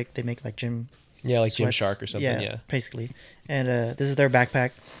 So like they make like gym. Yeah, like sweats. Gymshark or something. Yeah. Basically. And this is their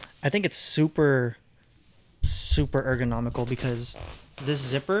backpack. I think it's super, super ergonomical because this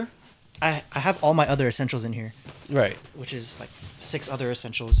zipper, I have all my other essentials in here, Right. which is like 6 other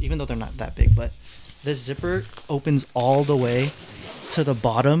essentials, even though they're not that big. But this zipper opens all the way to the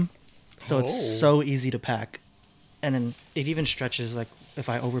bottom, so it's so easy to pack. And then it even stretches, like if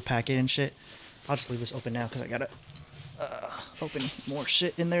I overpack it and shit. I'll just leave this open now because I gotta open more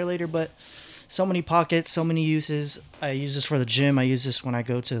shit in there later. But so many pockets, so many uses. I use this for the gym. I use this when I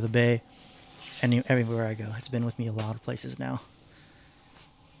go to the Bay. And everywhere I go. It's been with me a lot of places now.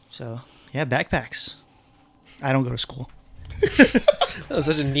 So, yeah, backpacks. I don't go to school. That was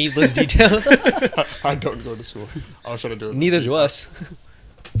such a needless detail. I don't go to school. I was trying to do it. Neither do us.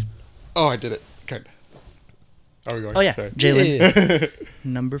 Oh, I did it. Okay. Are we going? Oh, yeah. Sorry. Jalen. Yeah.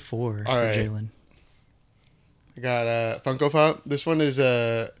 Number 4 All for right. Jalen. I got Funko Pop. This one is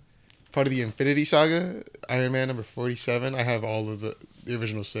part of the Infinity Saga. Iron Man number 47. I have all of the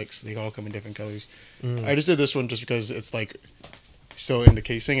original 6. They all come in different colors. I just did this one just because it's like still in the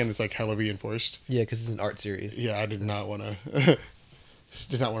casing and it's like hella reinforced. Yeah, because it's an art series. Yeah, I did not want to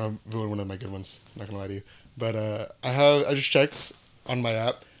ruin one of my good ones. Not gonna lie to you, but I just checked on my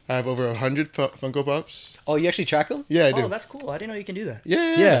app. I have over 100 Funko Pops. Oh, you actually track them? Yeah, I do. Oh, that's cool. I didn't know you can do that.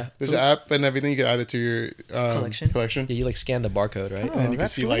 Yeah. Yeah. There's an app and everything. You can add it to your Collection. Yeah, you like scan the barcode, right? Oh, And you can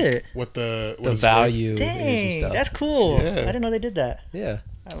that's see lit. like what The it's value worth. is and Dang, stuff. that's cool. Yeah. I didn't know they did that. Yeah.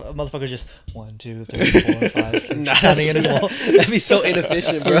 A motherfucker's just 1, 2, 3, 4, 5, 6, Nah, counting in his wall. that'd be so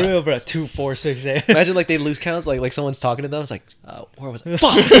inefficient, For bro. real, bro. 2, 4, 6, 8. Imagine like they lose counts, like someone's talking to them. It's like, where was it?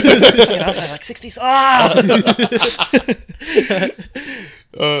 Fuck. And I was like 60.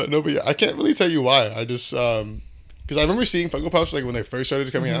 No, but yeah, I can't really tell you why. I just because I remember seeing Funko Pops like when they first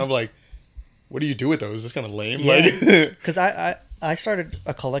started coming out. I'm like, what do you do with those? That's kind of lame. Yeah. Like, Because I started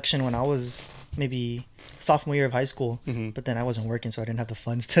a collection when I was maybe sophomore year of high school, but then I wasn't working, so I didn't have the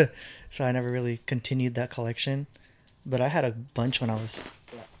funds so I never really continued that collection. But I had a bunch when I was,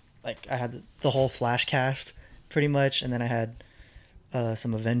 like, I had the whole Flash cast, pretty much, and then I had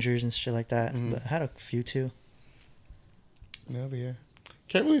some Avengers and shit like that. But I had a few too. no, but yeah,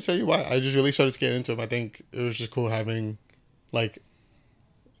 can't really tell you why. I just really started to get into them. I think it was just cool having like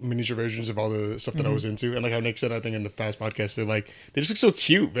miniature versions of all the stuff that I was into, and like how Nick said, I think in the past podcast, they just look so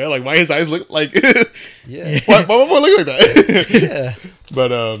cute, man. Like why his eyes look like Yeah. why my boy look like that? Yeah.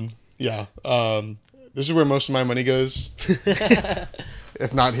 But yeah, this is where most of my money goes.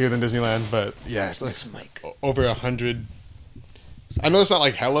 If not here, then Disneyland. But yeah, it's like Mike. over 100. I know it's not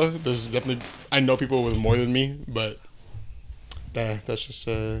like hella. There's definitely I know people with more than me, but that's just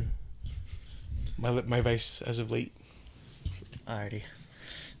my vice as of late. Alrighty.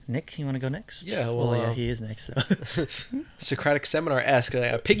 Nick, you want to go next? Yeah, well, yeah, he is next, though. Socratic seminar-esque.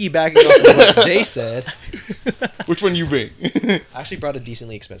 Piggybacking off of what Jay said. Which one you bring? I actually brought a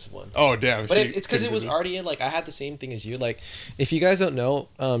decently expensive one. Oh damn! But shit, it's because it couldn't was be. already in, like, I had the same thing as you. Like, if you guys don't know,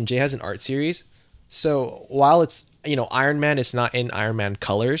 Jay has an art series. So while it's, Iron Man, it's not in Iron Man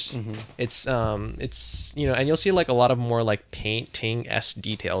colors. It's, and you'll see, like, a lot of more, like, painting-esque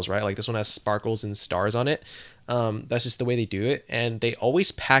details, right? Like, this one has sparkles and stars on it. That's just the way they do it. And they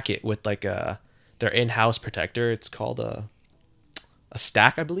always pack it with, like, their in-house protector. It's called a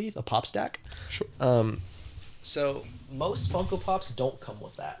stack, I believe. A pop stack. Sure. So most Funko Pops don't come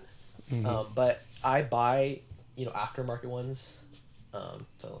with that, but I buy aftermarket ones.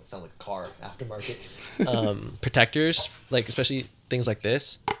 So it sound like a car aftermarket protectors, like especially things like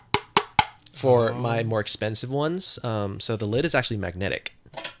this for my more expensive ones. So the lid is actually magnetic.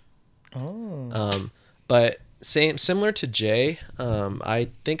 But similar to Jay, I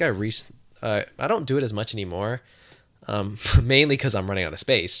think I don't do it as much anymore, mainly because I'm running out of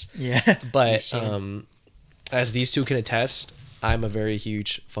space. Yeah. But as these two can attest, I'm a very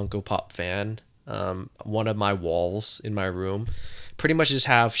huge Funko Pop fan. One of my walls in my room pretty much just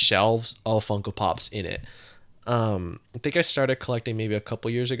have shelves of Funko Pops in it. I think I started collecting maybe a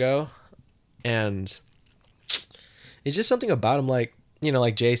couple years ago, and it's just something about them, like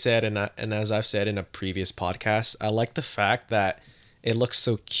like Jay said, and as I've said in a previous podcast, I like the fact that it looks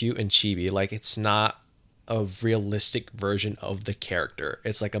so cute and chibi. Like it's not a realistic version of the character.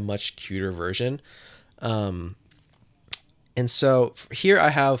 It's like a much cuter version. And so here I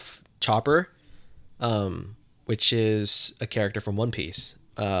have Chopper, which is a character from One Piece,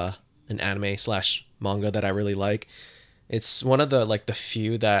 an anime / manga that I really like. It's one of the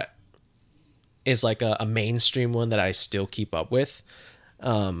few that is like a mainstream one that I still keep up with.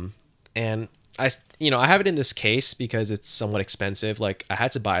 And I have it in this case because it's somewhat expensive. Like I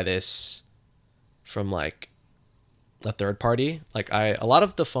had to buy this from like a third party. Like a lot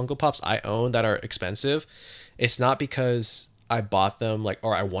of the Funko Pops I own that are expensive, it's not because I bought them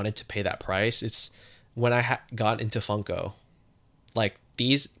or I wanted to pay that price. It's when I got into Funko, like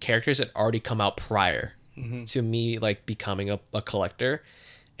these characters had already come out prior to me becoming a collector,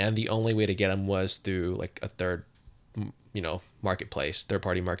 and the only way to get them was through like a third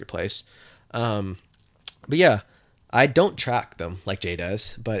party marketplace. But yeah, I don't track them like Jay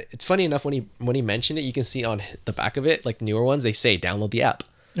does, but it's funny enough when he mentioned it, you can see on the back of it, like newer ones, they say download the app.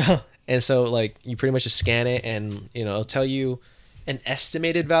 And so like you pretty much just scan it and it'll tell you an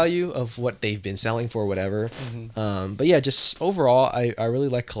estimated value of what they've been selling for, whatever. But yeah, just overall, I really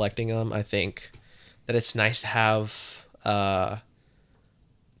like collecting them. I think that it's nice to have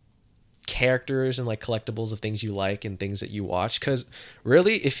characters and like collectibles of things you like and things that you watch, because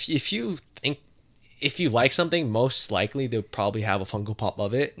really if you like something, most likely they'll probably have a Funko Pop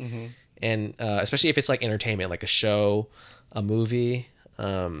of it. And especially if it's like entertainment, like a show, a movie,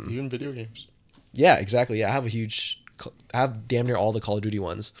 even video games. Yeah, exactly. Yeah, I have damn near all the Call of Duty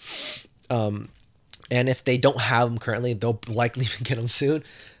ones. And if they don't have them currently, they'll likely get them soon.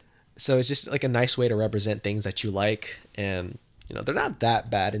 So it's just like a nice way to represent things that you like. And, they're not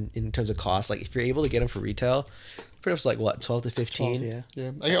that bad in terms of cost. Like if you're able to get them for retail, pretty much like what, 12 to 15? 12, yeah.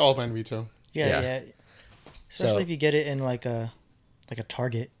 Yeah, I get all mine retail. Yeah. Especially if you get it in like a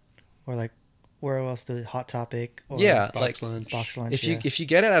Target or like where else do Hot Topic or Box Lunch. Box Lunch. If you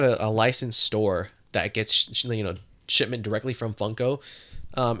get it at a licensed store that gets shipment directly from Funko,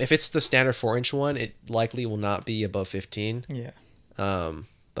 If it's the standard 4-inch one, it likely will not be above 15. Yeah.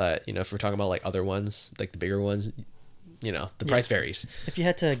 But you know, if we're talking about like other ones, like the bigger ones, you know, the price varies. If you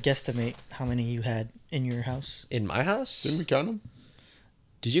had to guesstimate how many you had in your house. In my house, Didn't we count them?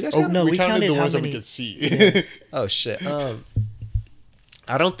 did you guys? Oh count? no, we we counted counted the how ones that many- we could see. Oh shit.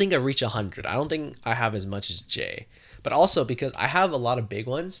 I don't think I reach 100. I don't think I have as much as Jay, but also because I have a lot of big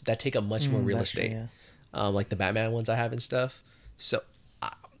ones that take up much more real That's true, estate. yeah. Like the Batman ones I have and stuff. So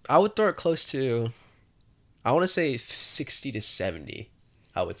I would throw it close to, I want to say 60 to 70.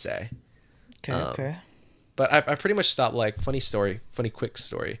 I would say. Okay. Okay. But I pretty much stopped. Like, funny quick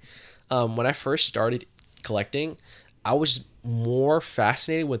story. When I first started collecting, I was more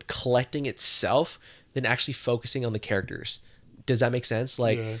fascinated with collecting itself than actually focusing on the characters. Does that make sense?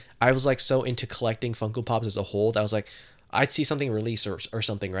 Like, Yeah. I was like so into collecting Funko Pops as a whole that I was like, I'd see something release or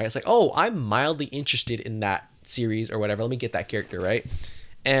something, right? It's like, oh, I'm mildly interested in that series or whatever. Let me get that character, right?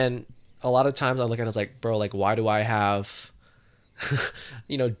 And a lot of times I look at it as like, bro, like, why do I have,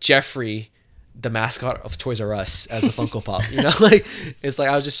 you know, Jeffrey, the mascot of Toys R Us, as a Funko Pop? You know, like, it's like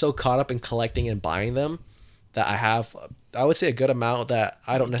I was just so caught up in collecting and buying them that I have, I would say, a good amount that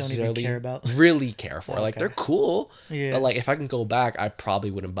I don't Don't even necessarily care about. really care for. Like, Okay. they're cool, Yeah. but like if I can go back, I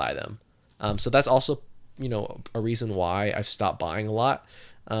probably wouldn't buy them. So that's also, you know, a reason why I've stopped buying a lot.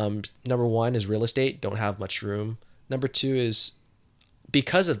 Number one is real estate. Don't have much room. Number two is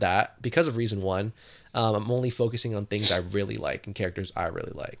because of that, because of reason one, I'm only focusing on things I really like and characters I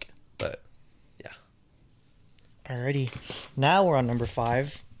really like. But yeah. Alrighty. Now we're on number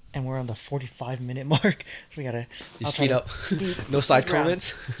 5, and we're on the 45-minute mark. So we gotta You I'll speed try to up. speed- No side speed round.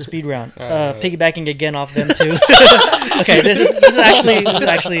 comments. Speed round. Alright. Piggybacking again off them too. Okay, this is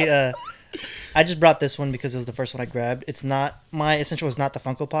actually. I just brought this one because it was the first one I grabbed. It's not my essential. Is not the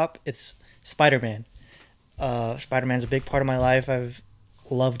Funko Pop. It's Spider-Man. Spider-Man's a big part of my life. I've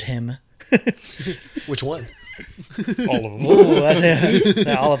loved him. Which one? All of them. Ooh,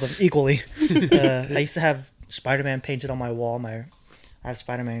 yeah, all of them equally. I used to have Spider-Man painted on my wall. I have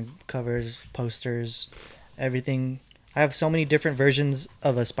Spider-Man covers, posters, everything. I have so many different versions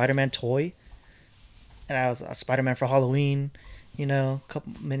of a Spider-Man toy. And I was a Spider-Man for Halloween, you know,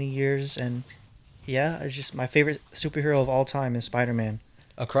 many years. And yeah, it's just my favorite superhero of all time is Spider-Man.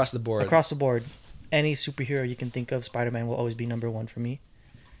 Across the board. Across the board, any superhero you can think of, Spider-Man will always be number one for me.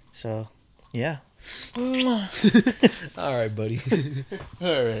 So, yeah. All right, buddy.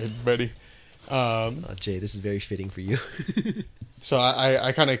 All right, buddy. Oh, Jay, this is very fitting for you. So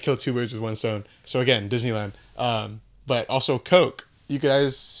I kind of killed two birds with one stone. So again, Disneyland, but also Coke. You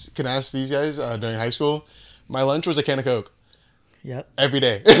guys can ask these guys during high school. My lunch was a can of Coke Yep. every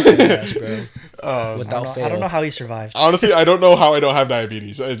day. Gosh, bro. I Without don't, fail. know, I don't know how he survived. Honestly, I don't know how I don't have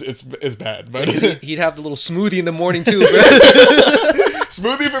diabetes. It's bad, but He'd have the little smoothie in the morning too, bro.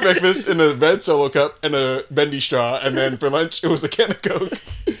 smoothie for breakfast in a red Solo cup and a bendy straw, and then for lunch it was a can of Coke.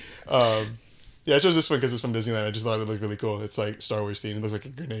 Yeah, I chose this one because it's from Disneyland. I just thought it looked really cool. It's like Star Wars themed. It looks like a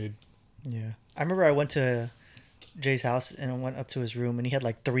grenade. Yeah. I remember I went to Jay's house and I went up to his room and he had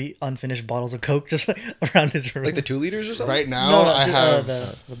like 3 unfinished bottles of Coke just like around his room. Like the 2 liters or something? Right now, I just, have.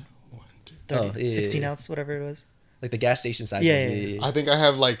 the Oh, yeah, yeah, 16 yeah. ounce, whatever it was. Like the gas station size. Yeah, one. yeah, I think I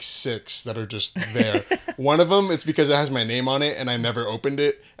have like 6 that are just there. One of them, it's because it has my name on it and I never opened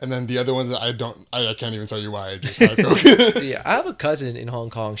it. And then the other ones, I can't even tell you why. I just have Coke. Yeah, I have a cousin in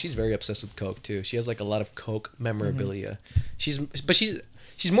Hong Kong. She's very obsessed with Coke too. She has like a lot of Coke memorabilia. She's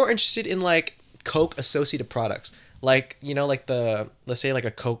more interested in like Coke associated products. Like, you know, like let's say like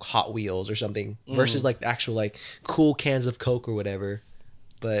a Coke Hot Wheels or something versus like the actual like cool cans of Coke or whatever.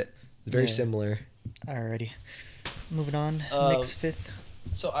 But it's very Yeah. similar. Alrighty. Moving on. Um, Next 5th.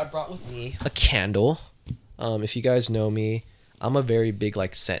 So I brought with me a candle. If you guys know me, I'm a very big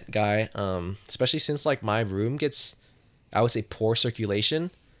like scent guy. Especially since like my room gets, I would say, poor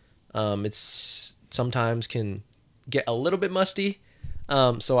circulation. It's sometimes can get a little bit musty.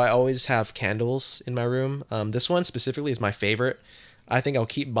 So I always have candles in my room. This one specifically is my favorite. I think I'll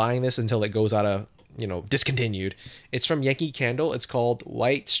keep buying this until it goes out of, discontinued. It's from Yankee Candle. It's called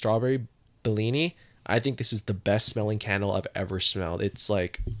White Strawberry Bellini. I think this is the best smelling candle I've ever smelled. It's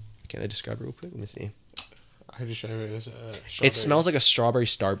like, can I describe it real quick? Let me see. I just showed it. It smells like a strawberry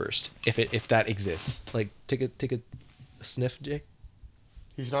starburst, if that exists. Like, take a sniff, Jay.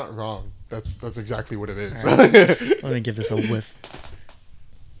 He's not wrong. That's exactly what it is. Let me give this a whiff.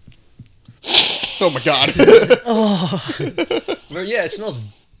 Oh my god. Well, yeah, it smells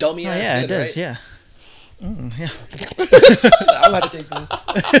dummy Oh, ass yeah, good, it does. right? Yeah. Yeah. I'm about to take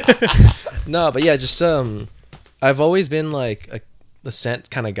this. No, but yeah, just I've always been like a scent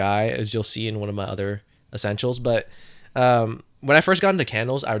kind of guy, as you'll see in one of my other essentials. But when I first got into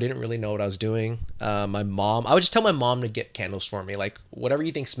candles, I didn't really know what I was doing. I would just tell my mom to get candles for me, like whatever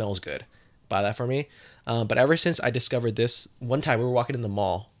you think smells good, buy that for me. But ever since I discovered this, one time we were walking in the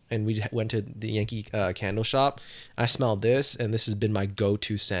mall and we went to the Yankee candle shop. I smelled this, and this has been my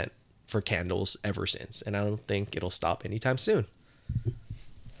go-to scent for candles ever since, and I don't think it'll stop anytime soon.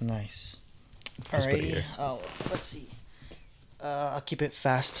 Nice. Who's putting Alrighty. here? Oh, let's see. I'll keep it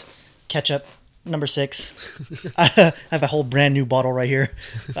fast. Ketchup, number 6. I have a whole brand new bottle right here.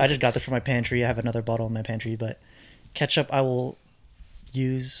 I just got this from my pantry. I have another bottle in my pantry, but ketchup I will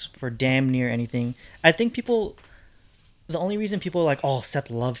use for damn near anything. I think the only reason people are like, oh, Seth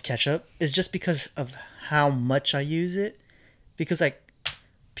loves ketchup is just because of how much I use it. Because like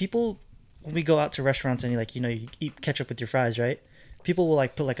people, when we go out to restaurants and you eat ketchup with your fries, right? People will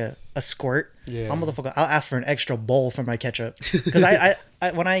like put like a squirt. Yeah. I'll ask for an extra bowl for my ketchup because I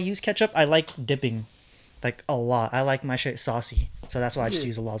when I use ketchup I like dipping like a lot. I like my shit saucy, so that's why I just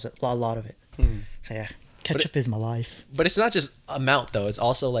use a lot of it. So yeah, ketchup is my life. But it's not just amount though. It's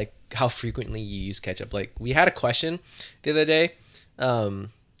also like how frequently you use ketchup. Like we had a question the other day.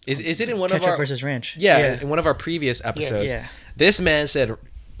 Is it in one Ketchup of our versus ranch? Yeah, in one of our previous episodes. Yeah. This man said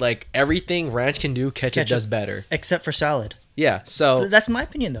like everything ranch can do, ketchup does better. except for salad. Yeah. So So that's my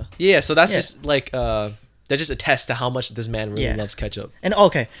opinion though. yeah, so that's Yeah. just like that just attests to how much this man really Yeah. loves ketchup. And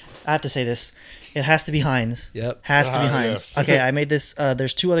okay, I have to say this. It has to be Heinz. Yep. Has to be Ah, Heinz. yes. Okay, I made this.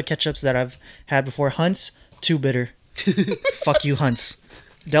 There's 2 other ketchups that I've had before. Hunt's, too bitter. Fuck you, Hunt's.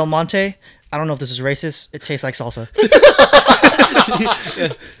 Del Monte, I don't know if this is racist. It tastes like salsa.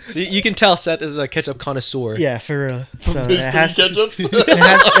 So you can tell Seth is a ketchup connoisseur. Yeah, for real. So These it has, three ketchups.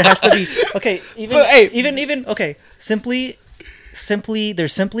 it has to be okay. Even But, hey- even okay. Simply,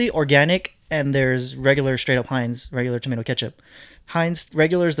 there's simply organic and there's regular straight up Heinz regular tomato ketchup. Heinz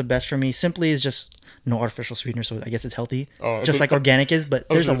regular is the best for me. Simply is just no artificial sweetener, so I guess it's healthy, Oh, just so- like organic is. But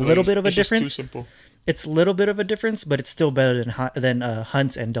there's a little bit of a It's just too difference. simple. It's a little bit of a difference, but it's still better than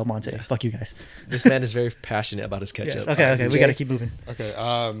Hunt's and Del Monte. Fuck you guys. This man is very passionate about his ketchup. Yes. Okay. We Jay? gotta keep moving. Okay.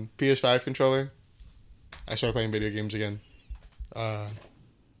 PS5 controller. I started playing video games again.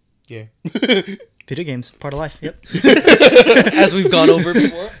 Yeah. Video games, part of life. Yep. As we've gone over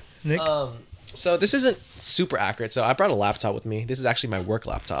before. Nick? So this isn't super accurate. So I brought a laptop with me. This is actually my work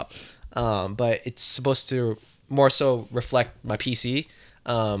laptop, but it's supposed to more so reflect my PC.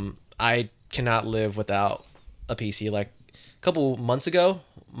 I cannot live without a PC. Like a couple months ago,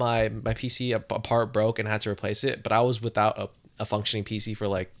 my PC a part broke and I had to replace it. But I was without a functioning PC for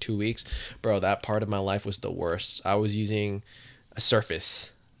like 2 weeks, bro. That part of my life was the worst. I was using a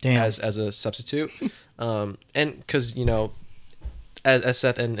Surface Damn. as a substitute, and because as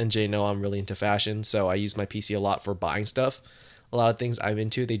Seth and Jay know, I'm really into fashion, so I use my PC a lot for buying stuff. A lot of things I'm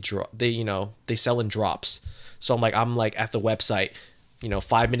into, they sell in drops. So I'm like at the website,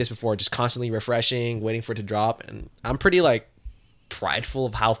 5 minutes before, just constantly refreshing, waiting for it to drop, and I'm pretty like prideful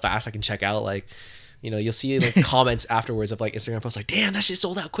of how fast I can check out. Like, you'll see like comments afterwards of like Instagram posts like, "Damn, that shit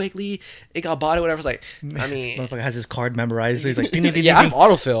sold out quickly. It got bought or whatever." It's like, I mean, Motherfucker has his card memorized. So he's like, ding, ding, ding, yeah, I have ding.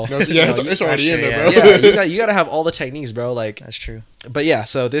 autofill. No, yeah, it's already in there, bro. Yeah, you gotta have all the techniques, bro. Like, That's true. but yeah,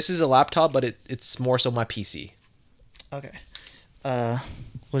 so this is a laptop, but it's more so my PC. Okay.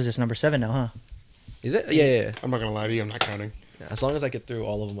 What is this, number 7 now, huh? Is it? Yeah. I'm not gonna lie to you. I'm not counting. As long as I get through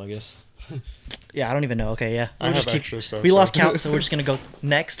all of them, I guess. Yeah, I don't even know. Okay, yeah. I have extra stuff, We so- lost count, so we're just gonna go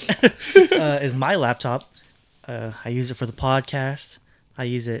next. Is my laptop. I use it for the podcast. I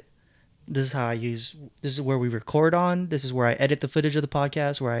use it. This is how I use. This is where we record on. This is where I edit the footage of the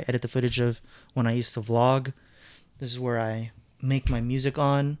podcast. Where I edit the footage of when I used to vlog. This is where I make my music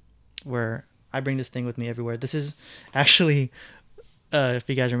on. Where I bring this thing with me everywhere. This is actually, if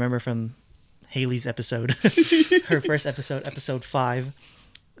you guys remember from Haley's episode, her first episode 5.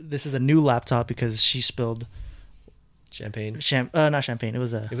 This is a new laptop because she spilled Champagne. not champagne. It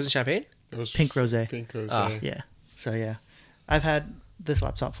was It was a champagne. It was Pink rosé. Pink rosé. Ah. Yeah. So yeah, I've had this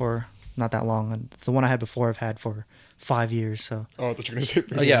laptop for not that long, and the one I had before I've had for 5 years. So Oh, I thought you were gonna say.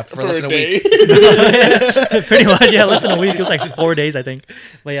 Oh, yeah, for less a than a day. pretty much, yeah, less than a week. It was like 4 days, I think.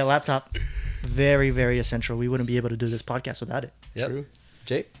 But yeah, laptop, very very essential. We wouldn't be able to do this podcast without it. Yep. True.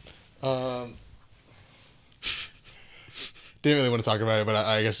 Jay. Didn't really want to talk about it, but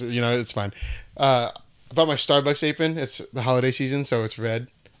I guess it's fine. About my Starbucks apron, it's the holiday season, so it's red.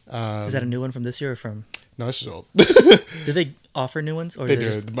 Is that a new one from this year or from? No, this is old. Did they offer new ones or They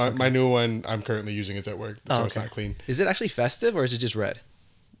is it do. just- My new one I'm currently using is at work, so Oh, it's okay. not clean. Is it actually festive or is it just red?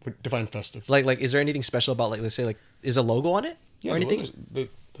 Define festive. Like, is there anything special about, like, let's say, like, is a logo on it or the anything? logo's-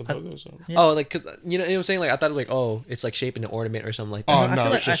 The the logo. So. Yeah. Oh, like, cause you know what I'm saying? Like, I thought like, oh, it's like shaping an ornament or something like that. Oh, I no,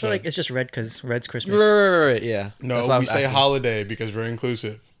 feel, it's I just feel red. like it's just red because red's Christmas. Right, yeah. No, That's why I we was say asking. holiday because we're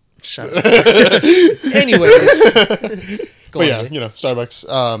inclusive. Shut up. Anyways, go But on, yeah, Jay. you know,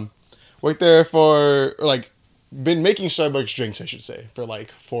 Starbucks. Worked there for like been making Starbucks drinks, I should say, for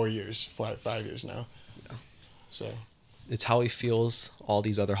like 4 years, 5 years now. So It's how he feels all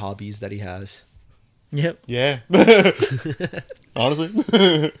these other hobbies that he has. Yep. yeah, honestly.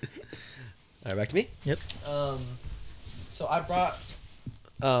 All right, back to me. Yep. So I brought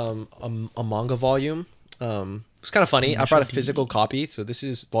a manga volume. It's kind of funny. I brought a physical copy. So this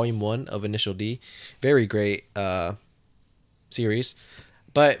is volume 1 of Initial D. Very great series.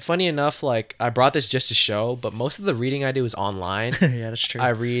 But funny enough, like I brought this just to show, but most of the reading I do is online. Yeah, that's true. I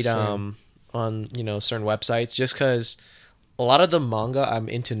read Same. on, you know, certain websites just cuz a lot of the manga I'm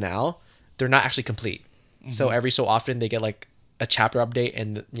into now, they're not actually complete. So every so often they get like a chapter update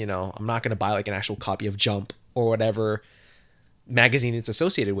and you know, I'm not going to buy like an actual copy of Jump or whatever magazine it's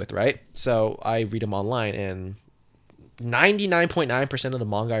associated with, right? So I read them online and 99.9% of the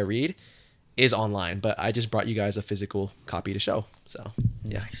manga I read is online, but I just brought you guys a physical copy to show. So,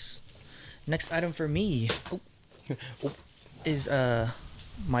 yeah. Nice. Next item for me is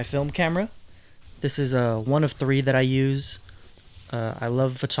my film camera. This is one of 3 that I use. I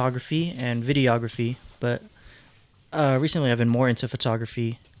love photography and videography, but recently I've been more into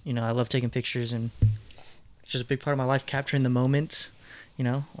photography. You know, I love taking pictures and it's just a big part of my life, capturing the moments. You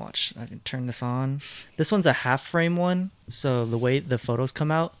know, watch, I can turn this on. This one's a half frame one, so the way the photos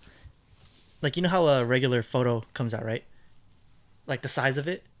come out, like you know how a regular photo comes out, right? Like the size of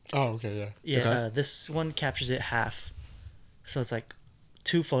it. Oh, okay, yeah. Yeah, Okay. this one captures it half, so it's like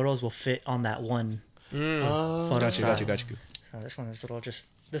 2 photos will fit on that one Oh, photo Got you, size. got you. So this one is little. Just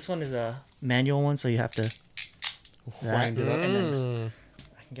this one is a manual one, so you have to Wind it up. and then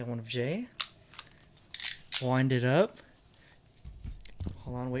I can get one of Jay. Wind it up.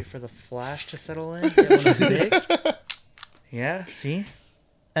 Hold on, wait for the flash to settle in. Get one of Vic. Yeah, see?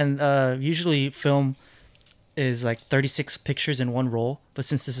 And usually film is like 36 pictures in one roll, but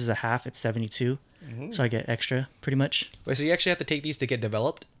since this is a half, it's 72. So I get extra, pretty much. Wait, so you actually have to take these to get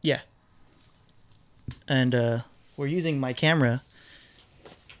developed? Yeah. And we're using my camera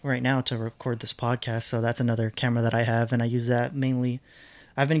right now to record this podcast, so that's another camera that I have, and I use that mainly.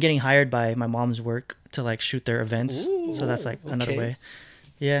 I've been getting hired by my mom's work to like shoot their events, so that's like another okay. way.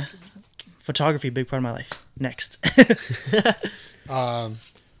 Yeah, photography, big part of my life. Next.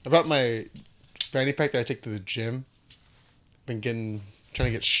 About my fanny pack that I take to the gym. Been trying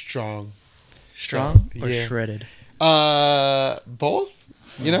to get strong. Strong So, or yeah. shredded? Both.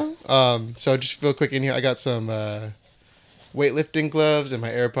 You know. So just real quick in here, I got some weightlifting gloves and my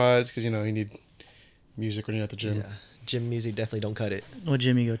AirPods because you know you need music when you're at the gym. Yeah. Gym music definitely don't cut it. What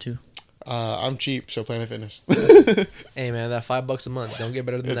gym you go to? I'm cheap, so Planet Fitness. Hey man, that $5 a month. Don't get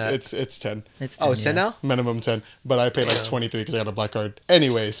better than that. It's 10, It's Oh, it's 10 now? minimum 10, but I paid like Damn. 23 because I got a black card.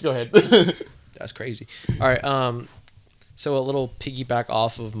 Anyways, go ahead. That's crazy. All right. So a little piggyback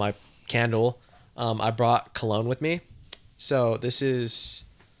off of my candle. I brought cologne with me. So this is,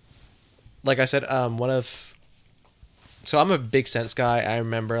 like I said, so I'm a big scents guy. I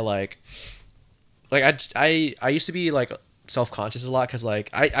remember like I used to be like self-conscious a lot because like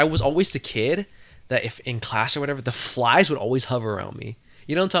I was always the kid that if in class or whatever, the flies would always hover around me.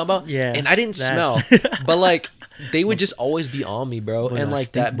 You know what I'm talking about? Yeah, And I didn't smell, that's- but like they would just always be on me, bro. Boy, And that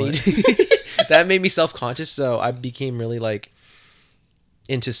like that stink made that made me self-conscious. So I became really like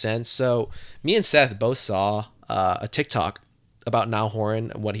into scents. So me and Seth both saw a TikTok about Niall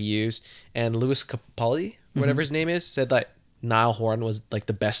Horan and what he used, and Louis Capaldi, whatever his name is, said that Niall Horan was like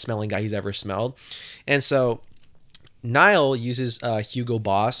the best smelling guy he's ever smelled. And so Niall uses Hugo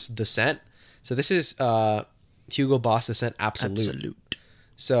Boss the scent. So this is Hugo Boss the scent Absolute. Absolute.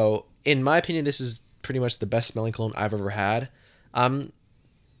 So in my opinion, this is pretty much the best smelling cologne I've ever had. I'm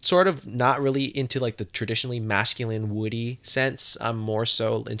sort of not really into like the traditionally masculine woody scents. I'm more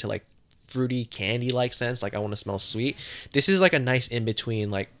so into like fruity candy like scents. Like I want to smell sweet. This is like a nice in between.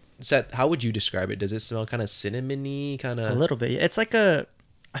 Like Seth, how would you describe it? Does it smell kind of cinnamony? Kind A of little bit. It's like a.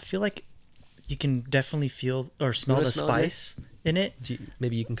 I feel like you can definitely feel or smell wanna the smell it, spice in it.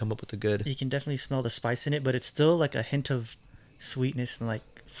 maybe you can come up with a good. You can definitely smell the spice in it, but it's still like a hint of sweetness and like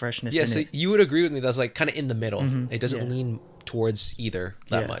freshness Yeah, in so it. you would agree with me. That's like kind of in the middle. It doesn't yeah. lean towards either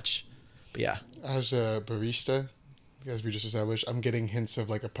that Yeah. much. But yeah. As a barista, as we just established, I'm getting hints of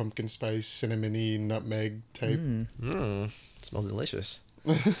like a pumpkin spice, cinnamony, nutmeg type. Smells delicious.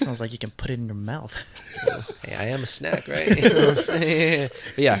 Smells like you can put it in your mouth. Hey, I am a snack, right? You know what I'm saying?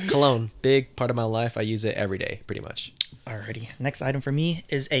 But yeah, cologne, big part of my life. I use it every day, pretty much. Alrighty. Next item for me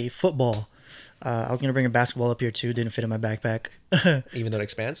is a football. I was gonna bring a basketball up here too. Didn't fit in my backpack. Even though it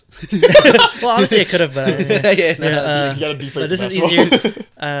expands. Well, obviously it could have, but Yeah, no, You gotta deflate but this is basketball.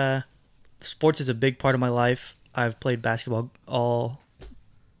 easier. Sports is a big part of my life. I've played basketball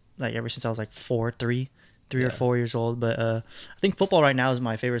ever since I was like three Yeah. or 4 years old. But I think football right now is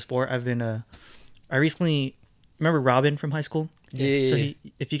my favorite sport. I recently remember Robin from high school. Yeah. So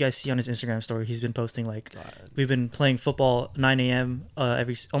if you guys see on his Instagram story, he's been posting like we've been playing football 9 a.m.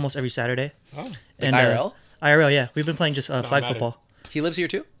 Almost every Saturday. Oh. Like And IRL? IRL, yeah, we've been playing just flag Madden. football. He lives here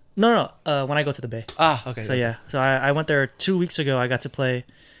too? No, when I go to the Bay. Ah, okay. So yeah, so I went there 2 weeks ago. I got to play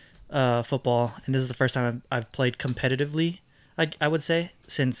football, and this is the first time I've played competitively. I would say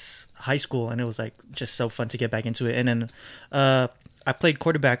since high school, and it was like just so fun to get back into it. And then I played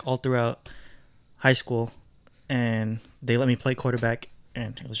quarterback all throughout high school, and they let me play quarterback,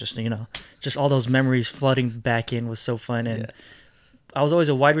 and it was just just all those memories flooding back in was so fun. And Yeah. I was always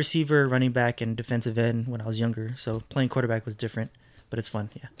a wide receiver, running back, and defensive end when I was younger. So playing quarterback was different, but it's fun.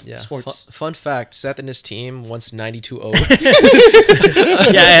 Yeah. Yeah. Sports. Fun fact: Seth and his team once 92-0.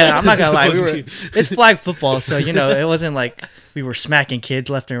 yeah, I'm not gonna lie. It's flag football, so it wasn't like we were smacking kids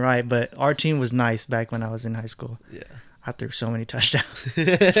left and right. But our team was nice back when I was in high school. Yeah. I threw so many touchdowns.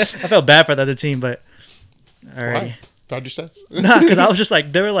 I felt bad for the other team, but alrighty. Why? Proud your stats? Nah, because I was just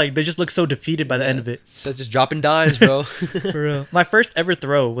like they just looked so defeated by the end of it. Seth's just dropping dimes, bro. For real. My first ever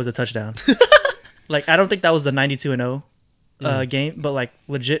throw was a touchdown. Like I don't think that was the 92-0 game, but like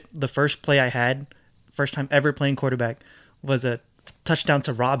legit the first play I had, first time ever playing quarterback, was a touchdown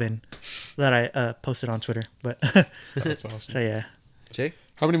to Robin that I posted on Twitter. But That's awesome. so yeah, Jay?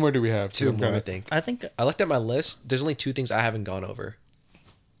 How many more do we have? Two I'm more, kinda- I think. I think I looked at my list. There's only two things I haven't gone over.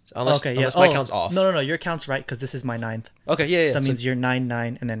 Unless, okay, yeah. unless my count's off. No, your count's right because this is my 9th. Okay, yeah. That So, means you're 9,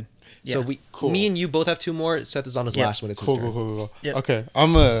 and then yeah. so Cool. me and you both have two more. Seth is on his Yeah. last one. It's his Cool, turn. cool. Yep. Okay,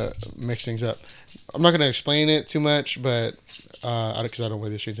 I'm gonna mix things up. I'm not gonna explain it too much, but because I don't wear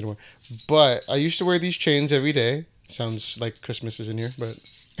these chains anymore. But I used to wear these chains every day. Sounds like Christmas is in here, but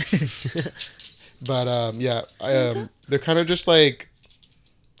yeah, they're kind of just like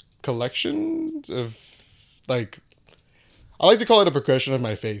collections of like. I like to call it a progression of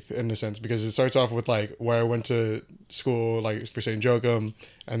my faith in a sense because it starts off with like where I went to school, like for St. Joachim,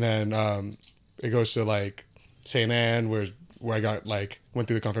 and then it goes to like St. Anne, where I got like went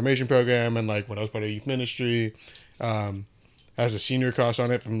through the confirmation program, and like when I was part of youth ministry, has a senior cross on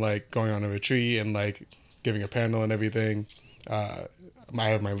it from like going on a retreat and like giving a panel and everything. I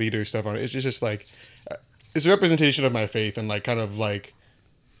have my leader stuff on it. It's just like it's a representation of my faith and like kind of like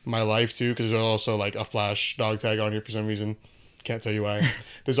my life too, because there's also like a Flash dog tag on here for some reason. Can't tell you why.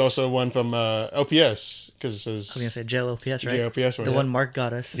 There's also one from LPS because it says I was gonna say JLPS, right? JLPS one. The yeah. one Mark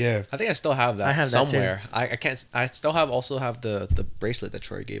got us. Yeah. I think I still have that. I have that too. somewhere. I can't. I still also have the bracelet that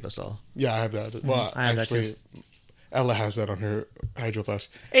Troy gave us all. Yeah, I have that. Well, I have that actually, Ella has that on her hydro flask.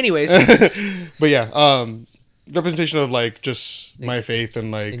 Anyways, But yeah, representation of like just my faith and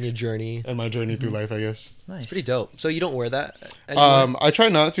like in your journey, and my journey through life, I guess. Nice. pretty dope. So you don't wear that anymore? I try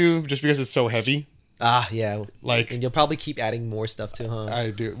not to just because it's so heavy. Yeah. Like And you'll probably keep adding more stuff too, huh?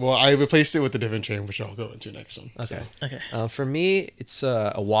 I do. Well, I replaced it with a different chain, which I'll go into next one. Okay. So. Okay. For me, it's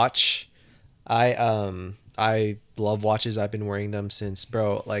a watch. I love watches. I've been wearing them since,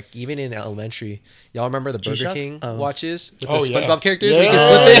 bro. Like even in elementary, y'all remember the Burger G-Shocks? King Oh. watches with Oh, the yeah. SpongeBob characters? Yeah. where you can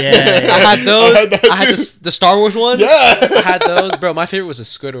Oh, flip it? yeah. I had those. I had that I had too. the Star Wars ones. Yeah. I had those, bro. My favorite was the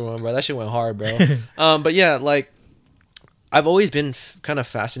Squidward one, bro. That shit went hard, bro. But yeah, like I've always been kind of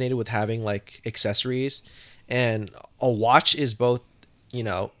fascinated with having like accessories, and a watch is both,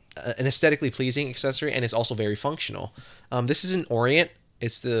 an aesthetically pleasing accessory, and it's also very functional. This is an Orient.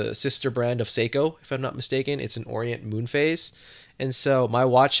 It's the sister brand of Seiko, if I'm not mistaken. It's an Orient moon phase. And so my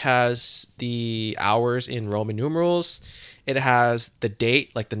watch has the hours in Roman numerals. It has the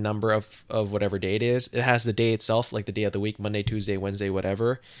date, like the number of whatever day it is. It has the day itself, like the day of the week, Monday, Tuesday, Wednesday,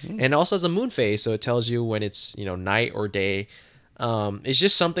 whatever. And it also has a moon phase, so it tells you when it's, night or day. It's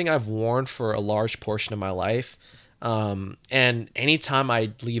just something I've worn for a large portion of my life. And anytime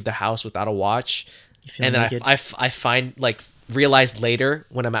I leave the house without a watch, You feel and then naked. I find realize later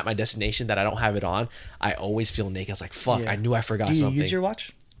when I'm at my destination that I don't have it on, I always feel naked. I was like, fuck, Yeah. I knew I forgot Do you something. use your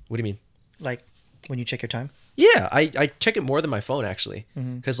watch? What do you mean? Like when you check your time? Yeah, I check it more than my phone actually,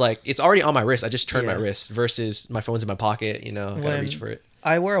 because it's already on my wrist. I just turn my Yeah. wrist versus my phone's in my pocket. I gotta When- reach for it.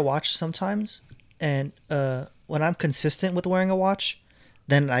 I wear a watch sometimes, and when I'm consistent with wearing a watch,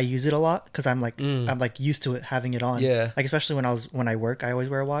 then I use it a lot because I'm like used to it having it on. Yeah. Like especially when I work, I always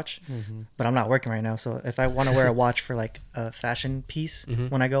wear a watch. But I'm not working right now, so if I want to wear a watch for like a fashion piece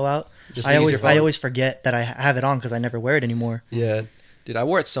when I go out, Just I use your phone. always forget that I have it on because I never wear it anymore. Yeah. Dude, I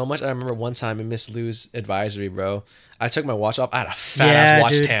wore it so much. I remember one time in Miss Lou's advisory, bro. I took my watch off. I had a fat ass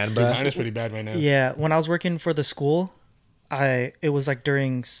watch dude. tan, Dude, bro. mine is pretty bad right now. Yeah, when I was working for the school, it was like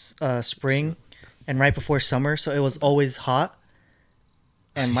during spring and right before summer, so it was always hot.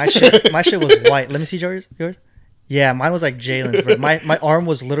 And my shit was white. Let me see yours. Yeah, mine was like Jalen's, bro. My arm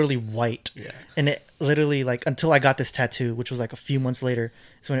was literally white. Yeah. And it literally like until I got this tattoo, which was like a few months later,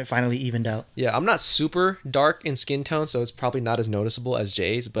 is when it finally evened out. Yeah, I'm not super dark in skin tone, so it's probably not as noticeable as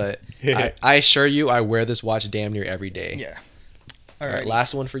Jay's, but I assure you, I wear this watch damn near every day. Yeah. All right,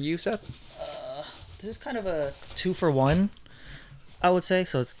 last one for you, Seth. This is kind of a 2-for-1, I would say.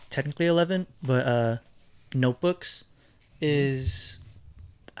 So it's technically 11, but notebooks is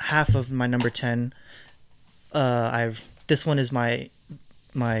half of my number 10. This one is my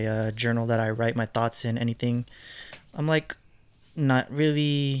journal that I write my thoughts in. Anything. I'm like not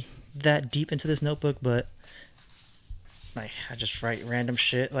really that deep into this notebook, but like I just write random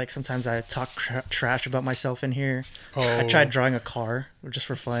shit. Like sometimes I talk trash about myself in here. I tried drawing a car just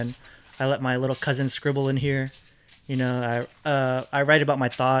for fun. I let my little cousin scribble in here. You know, I write about my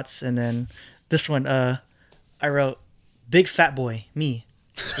thoughts, and then this one I wrote big fat boy me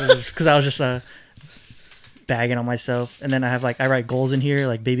because I was just bagging on myself. And then I write goals in here,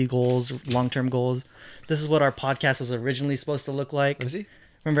 like baby goals, long-term goals. This is what our podcast was originally supposed to look like. Let me see.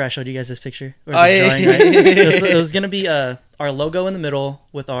 Remember I showed you guys this picture? Or Oh, this yeah. drawing, right? It was gonna be our logo in the middle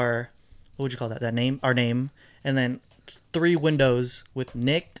with our, what would you call that? Our name, and then 3 windows with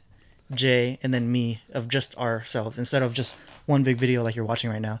Nick, Jay, and then me of just ourselves instead of just one big video like you're watching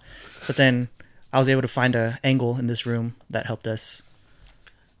right now. But then I was able to find a angle in this room that helped us.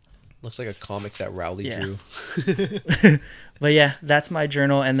 Looks like a comic that Rowley drew. But yeah, that's my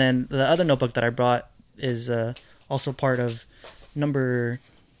journal. And then the other notebook that I brought is also part of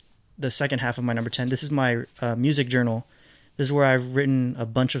the second half of my number 10. This is my music journal. This is where I've written a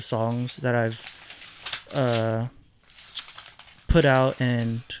bunch of songs that I've put out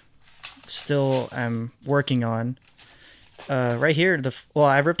and still am working on. Right here,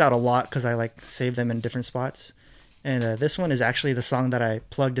 I've ripped out a lot because I like saved them in different spots. And this one is actually the song that I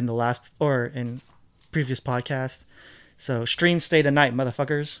plugged in in previous podcast. So stream Stay the Night,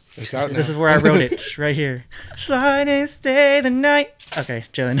 motherfuckers. It's out now. This is where I wrote it, right here. Slide and stay the night. Okay,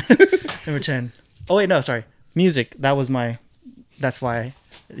 Jalen. Number 10. Oh, wait, no, sorry. Music. That's why.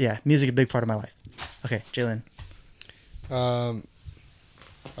 Yeah, music is a big part of my life. Okay, Jalen.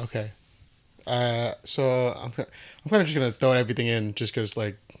 Okay. So I'm kind of just gonna throw everything in just because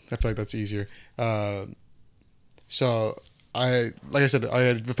like I feel like that's easier. So like I said, I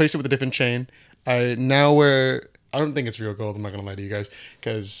had replaced it with a different chain. I don't think it's real gold. I'm not gonna lie to you guys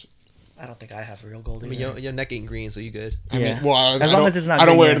because I don't think I have real gold I either. mean, your neck ain't green, so you good. I Yeah. mean, well, As long as it's not I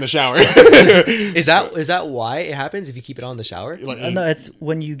don't green, wear yeah. it in the shower. Is that why it happens if you keep it on in the shower? Like, No, it's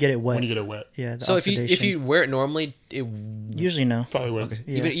when you get it wet. when you get it wet, Yeah. The So if you oxidation. wear it normally, it Usually no. probably would. okay.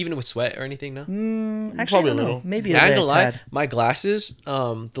 Yeah. Even with sweat or anything, no. Actually, Probably I don't a know. little. Maybe Yeah, I ain't a gonna lie, tad. my glasses,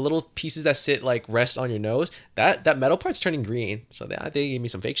 the little pieces that sit like rest on your nose, that metal part's turning green. So they gave me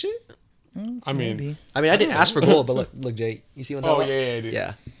some fake shit. I mean, Maybe. I mean, I didn't ask for gold, but look, Jay, you see what I'm oh talking about? yeah, dude.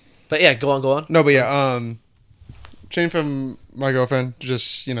 Yeah. But yeah, go on. No, but yeah, chain from my girlfriend.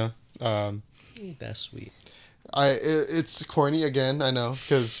 Just That's sweet. it's corny again. I know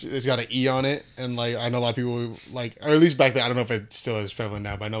because it's got an E on it, and like I know a lot of people like, or at least back then. I don't know if it still is prevalent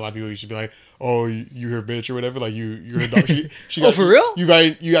now, but I know a lot of people used to be like, "Oh, you her bitch" or whatever. Like you're her dog. She Oh, got, for real? You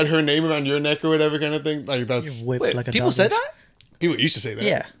got her name around your neck or whatever kind of thing. Like that's You're whipped Wait, like a people dog. said that? people used to say that.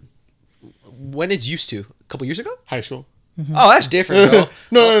 Yeah. When it's used to? A couple years ago? High school. Oh, that's different,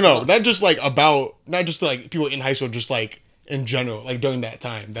 bro. No. Not just like people in high school, just like in general, like during that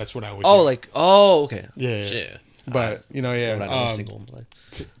time. That's what I was. Oh, hearing. okay. Yeah. Shit. But But I know yeah. single in my life.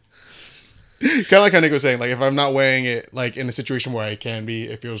 Kind of like how Nick was saying, like if I'm not wearing it, like in a situation where I can be,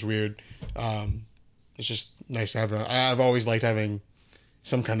 it feels weird. It's just nice to have. I've always liked having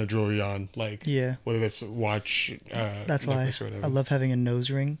some kind of jewelry on, like Yeah. whether that's watch. That's why necklace or whatever. I love having a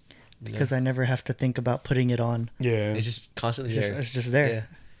nose ring because I never have to think about putting it on. Yeah. It's just constantly there. It's just there. Yeah.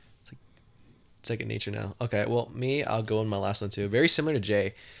 It's like second nature now. Okay, well, I'll go in my last one too. Very similar to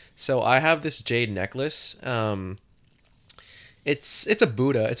Jay. So I have this jade necklace. It's a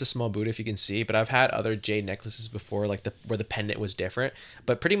Buddha. It's a small Buddha if you can see, but I've had other jade necklaces before, like where the pendant was different.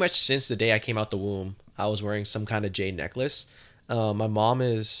 But pretty much since the day I came out the womb, I was wearing some kind of jade necklace. My mom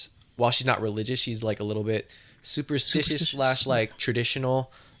is, while she's not religious, she's like a little bit superstitious slash like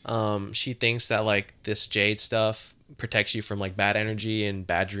traditional. She thinks that like this jade stuff protects you from like bad energy and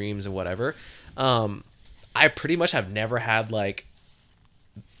bad dreams and whatever. I pretty much have never had like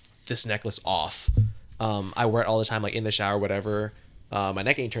this necklace off. I wear it all the time, like in the shower, whatever. My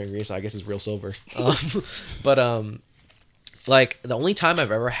neck ain't turning green, so I guess it's real silver. But like the only time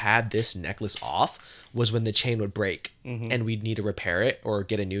I've ever had this necklace off was when the chain would break and we'd need to repair it or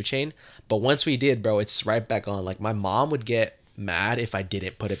get a new chain. But once we did, bro, it's right back on. Like my mom would get mad if I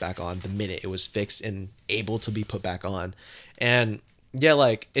didn't put it back on the minute it was fixed and able to be put back on. And yeah,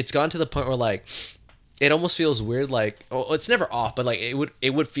 like it's gone to the point where like it almost feels weird. Like, oh, it's never off, but like it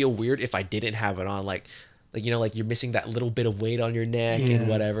would feel weird if I didn't have it on. Like you know, like you're missing that little bit of weight on your neck and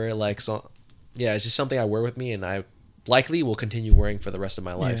whatever. Like, so yeah, it's just something I wear with me, and I likely will continue wearing for the rest of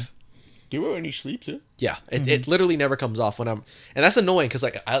my life. Yeah. Do you wear it when you sleep too? Yeah, it literally never comes off when I'm, and that's annoying because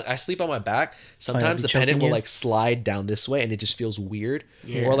like I sleep on my back. Sometimes the pendant will like slide down this way, and it just feels weird.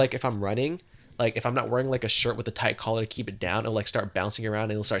 Yeah. Or like if I'm running, like if I'm not wearing like a shirt with a tight collar to keep it down, it'll like start bouncing around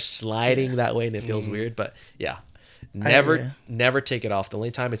and it'll start sliding that way, and it feels weird. But yeah, never take it off. The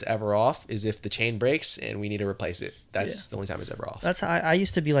only time it's ever off is if the chain breaks and we need to replace it. That's the only time it's ever off. That's how I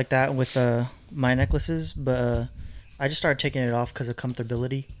used to be like that with my necklaces, but I just started taking it off because of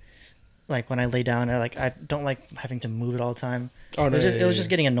comfortability. Like when I lay down, I don't like having to move it all the time. Oh no, it was just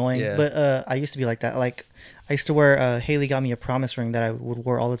getting annoying. Yeah. But I used to be like that. Like I used to wear. Haley got me a promise ring that I would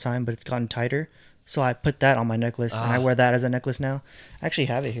wear all the time, but it's gotten tighter. So I put that on my necklace, and I wear that as a necklace now. I actually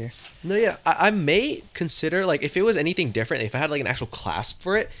have it here. No, yeah, I may consider like if it was anything different, if I had like an actual clasp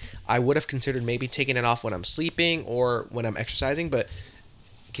for it, I would have considered maybe taking it off when I'm sleeping or when I'm exercising. But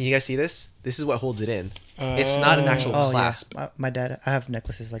can you guys see this? This is what holds it in. It's not an actual clasp. Yeah. My dad, I have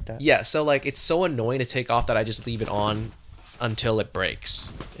necklaces like that. Yeah, so like it's so annoying to take off that I just leave it on until it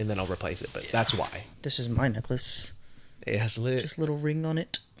breaks, and then I'll replace it. But that's why. This is my necklace. It has Just a little ring on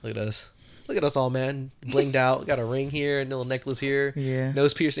it. Look at us. Look at us all, man. Blinged out. Got a ring here, a little necklace here. Yeah.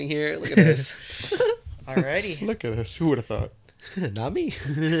 Nose piercing here. Look at this. Alrighty. Look at us. Who would have thought? Not me.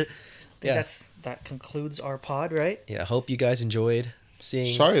 Yeah. That concludes our pod, right? Yeah, hope you guys enjoyed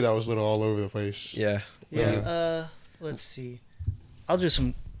seeing. Sorry that was a little all over the place. Yeah. Yeah. Let's see. I'll do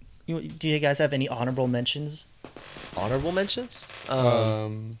some. Do you guys have any honorable mentions? Honorable mentions? I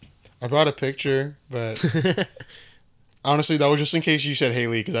brought a picture, but honestly, that was just in case you said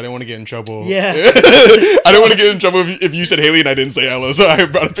Haley, because I didn't want to get in trouble. Yeah. I didn't want to get in trouble if you said Haley and I didn't say Ella, so I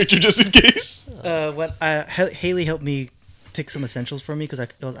brought a picture just in case. When Haley helped me pick some essentials for me because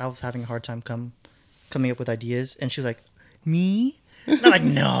I was having a hard time coming up with ideas, and she's like, "Me?" And I'm like,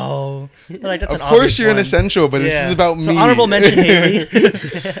 "No." Like, that's of course, you're an essential, but this is about me. Honorable mention Haley.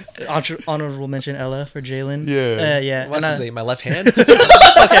 Honorable mention Ella for Jalen. Yeah. Yeah. What was I say? My left hand?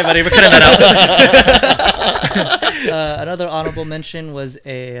 Okay, buddy, we're cutting that out. Another honorable mention was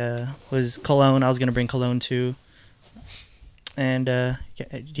cologne. I was gonna bring cologne too. And do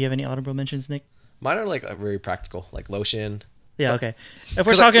you have any honorable mentions, Nick? Mine are like very practical, like lotion. Yeah, okay. If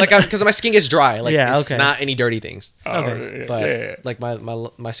we're talking, because my skin gets dry, like it's okay. not any dirty things. Okay. But like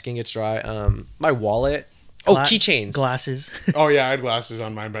my skin gets dry. My wallet. Keychains. Glasses. Oh yeah, I had glasses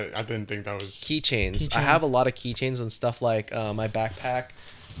on mine, but I didn't think that was keychains. I have a lot of keychains and stuff like my backpack.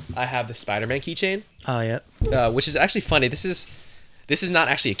 I have the Spider-Man keychain. Oh yeah. Which is actually funny. This is not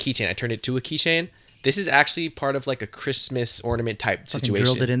actually a keychain. I turned it to a keychain. This is actually part of like a Christmas ornament type situation.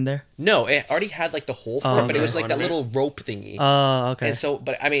 Drilled it in there? No, it already had like the hole for it, but it was like that little rope thingy. Oh, okay. And so,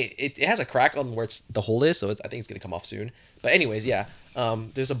 but I mean, it has a crack on where the hole is, so I think it's gonna come off soon. But anyways, yeah.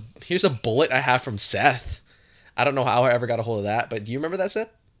 Here's a bullet I have from Seth. I don't know how I ever got a hold of that, but do you remember that, Seth?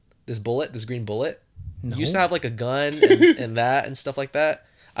 This green bullet? No. You used to have like a gun and that and stuff like that.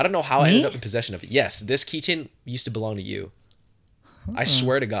 I don't know how I ended up in possession of it. Yes, this keychain used to belong to you. I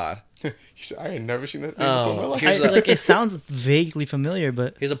swear to God. I had never seen that thing before in my life. It sounds vaguely familiar,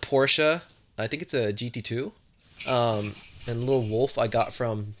 but here's a Porsche. I think it's a GT2. And a little wolf I got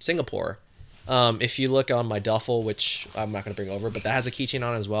from Singapore. If you look on my duffel, which I'm not going to bring over, but that has a keychain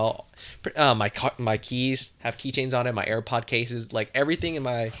on it as well. My keys have keychains on it. My AirPod cases, like everything in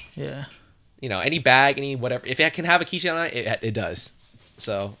my, any bag, any whatever. If it can have a keychain on it, it does.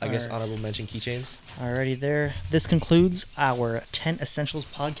 So I guess honorable mention keychains. Alrighty there. This concludes our 10 Essentials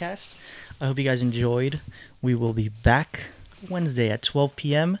podcast. I hope you guys enjoyed. We will be back Wednesday at 12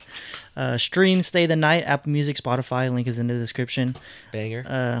 p.m. Stream Stay the Night, Apple Music, Spotify. Link is in the description.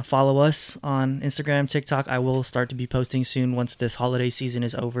 Banger. Follow us on Instagram, TikTok. I will start to be posting soon once this holiday season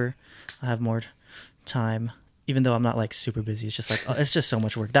is over. I have more time. Even though I'm not like super busy, it's just like it's just so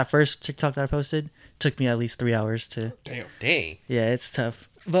much work. That first TikTok that I posted took me at least 3 hours to. Dang. Yeah, it's tough.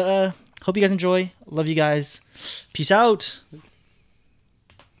 But hope you guys enjoy. Love you guys. Peace out.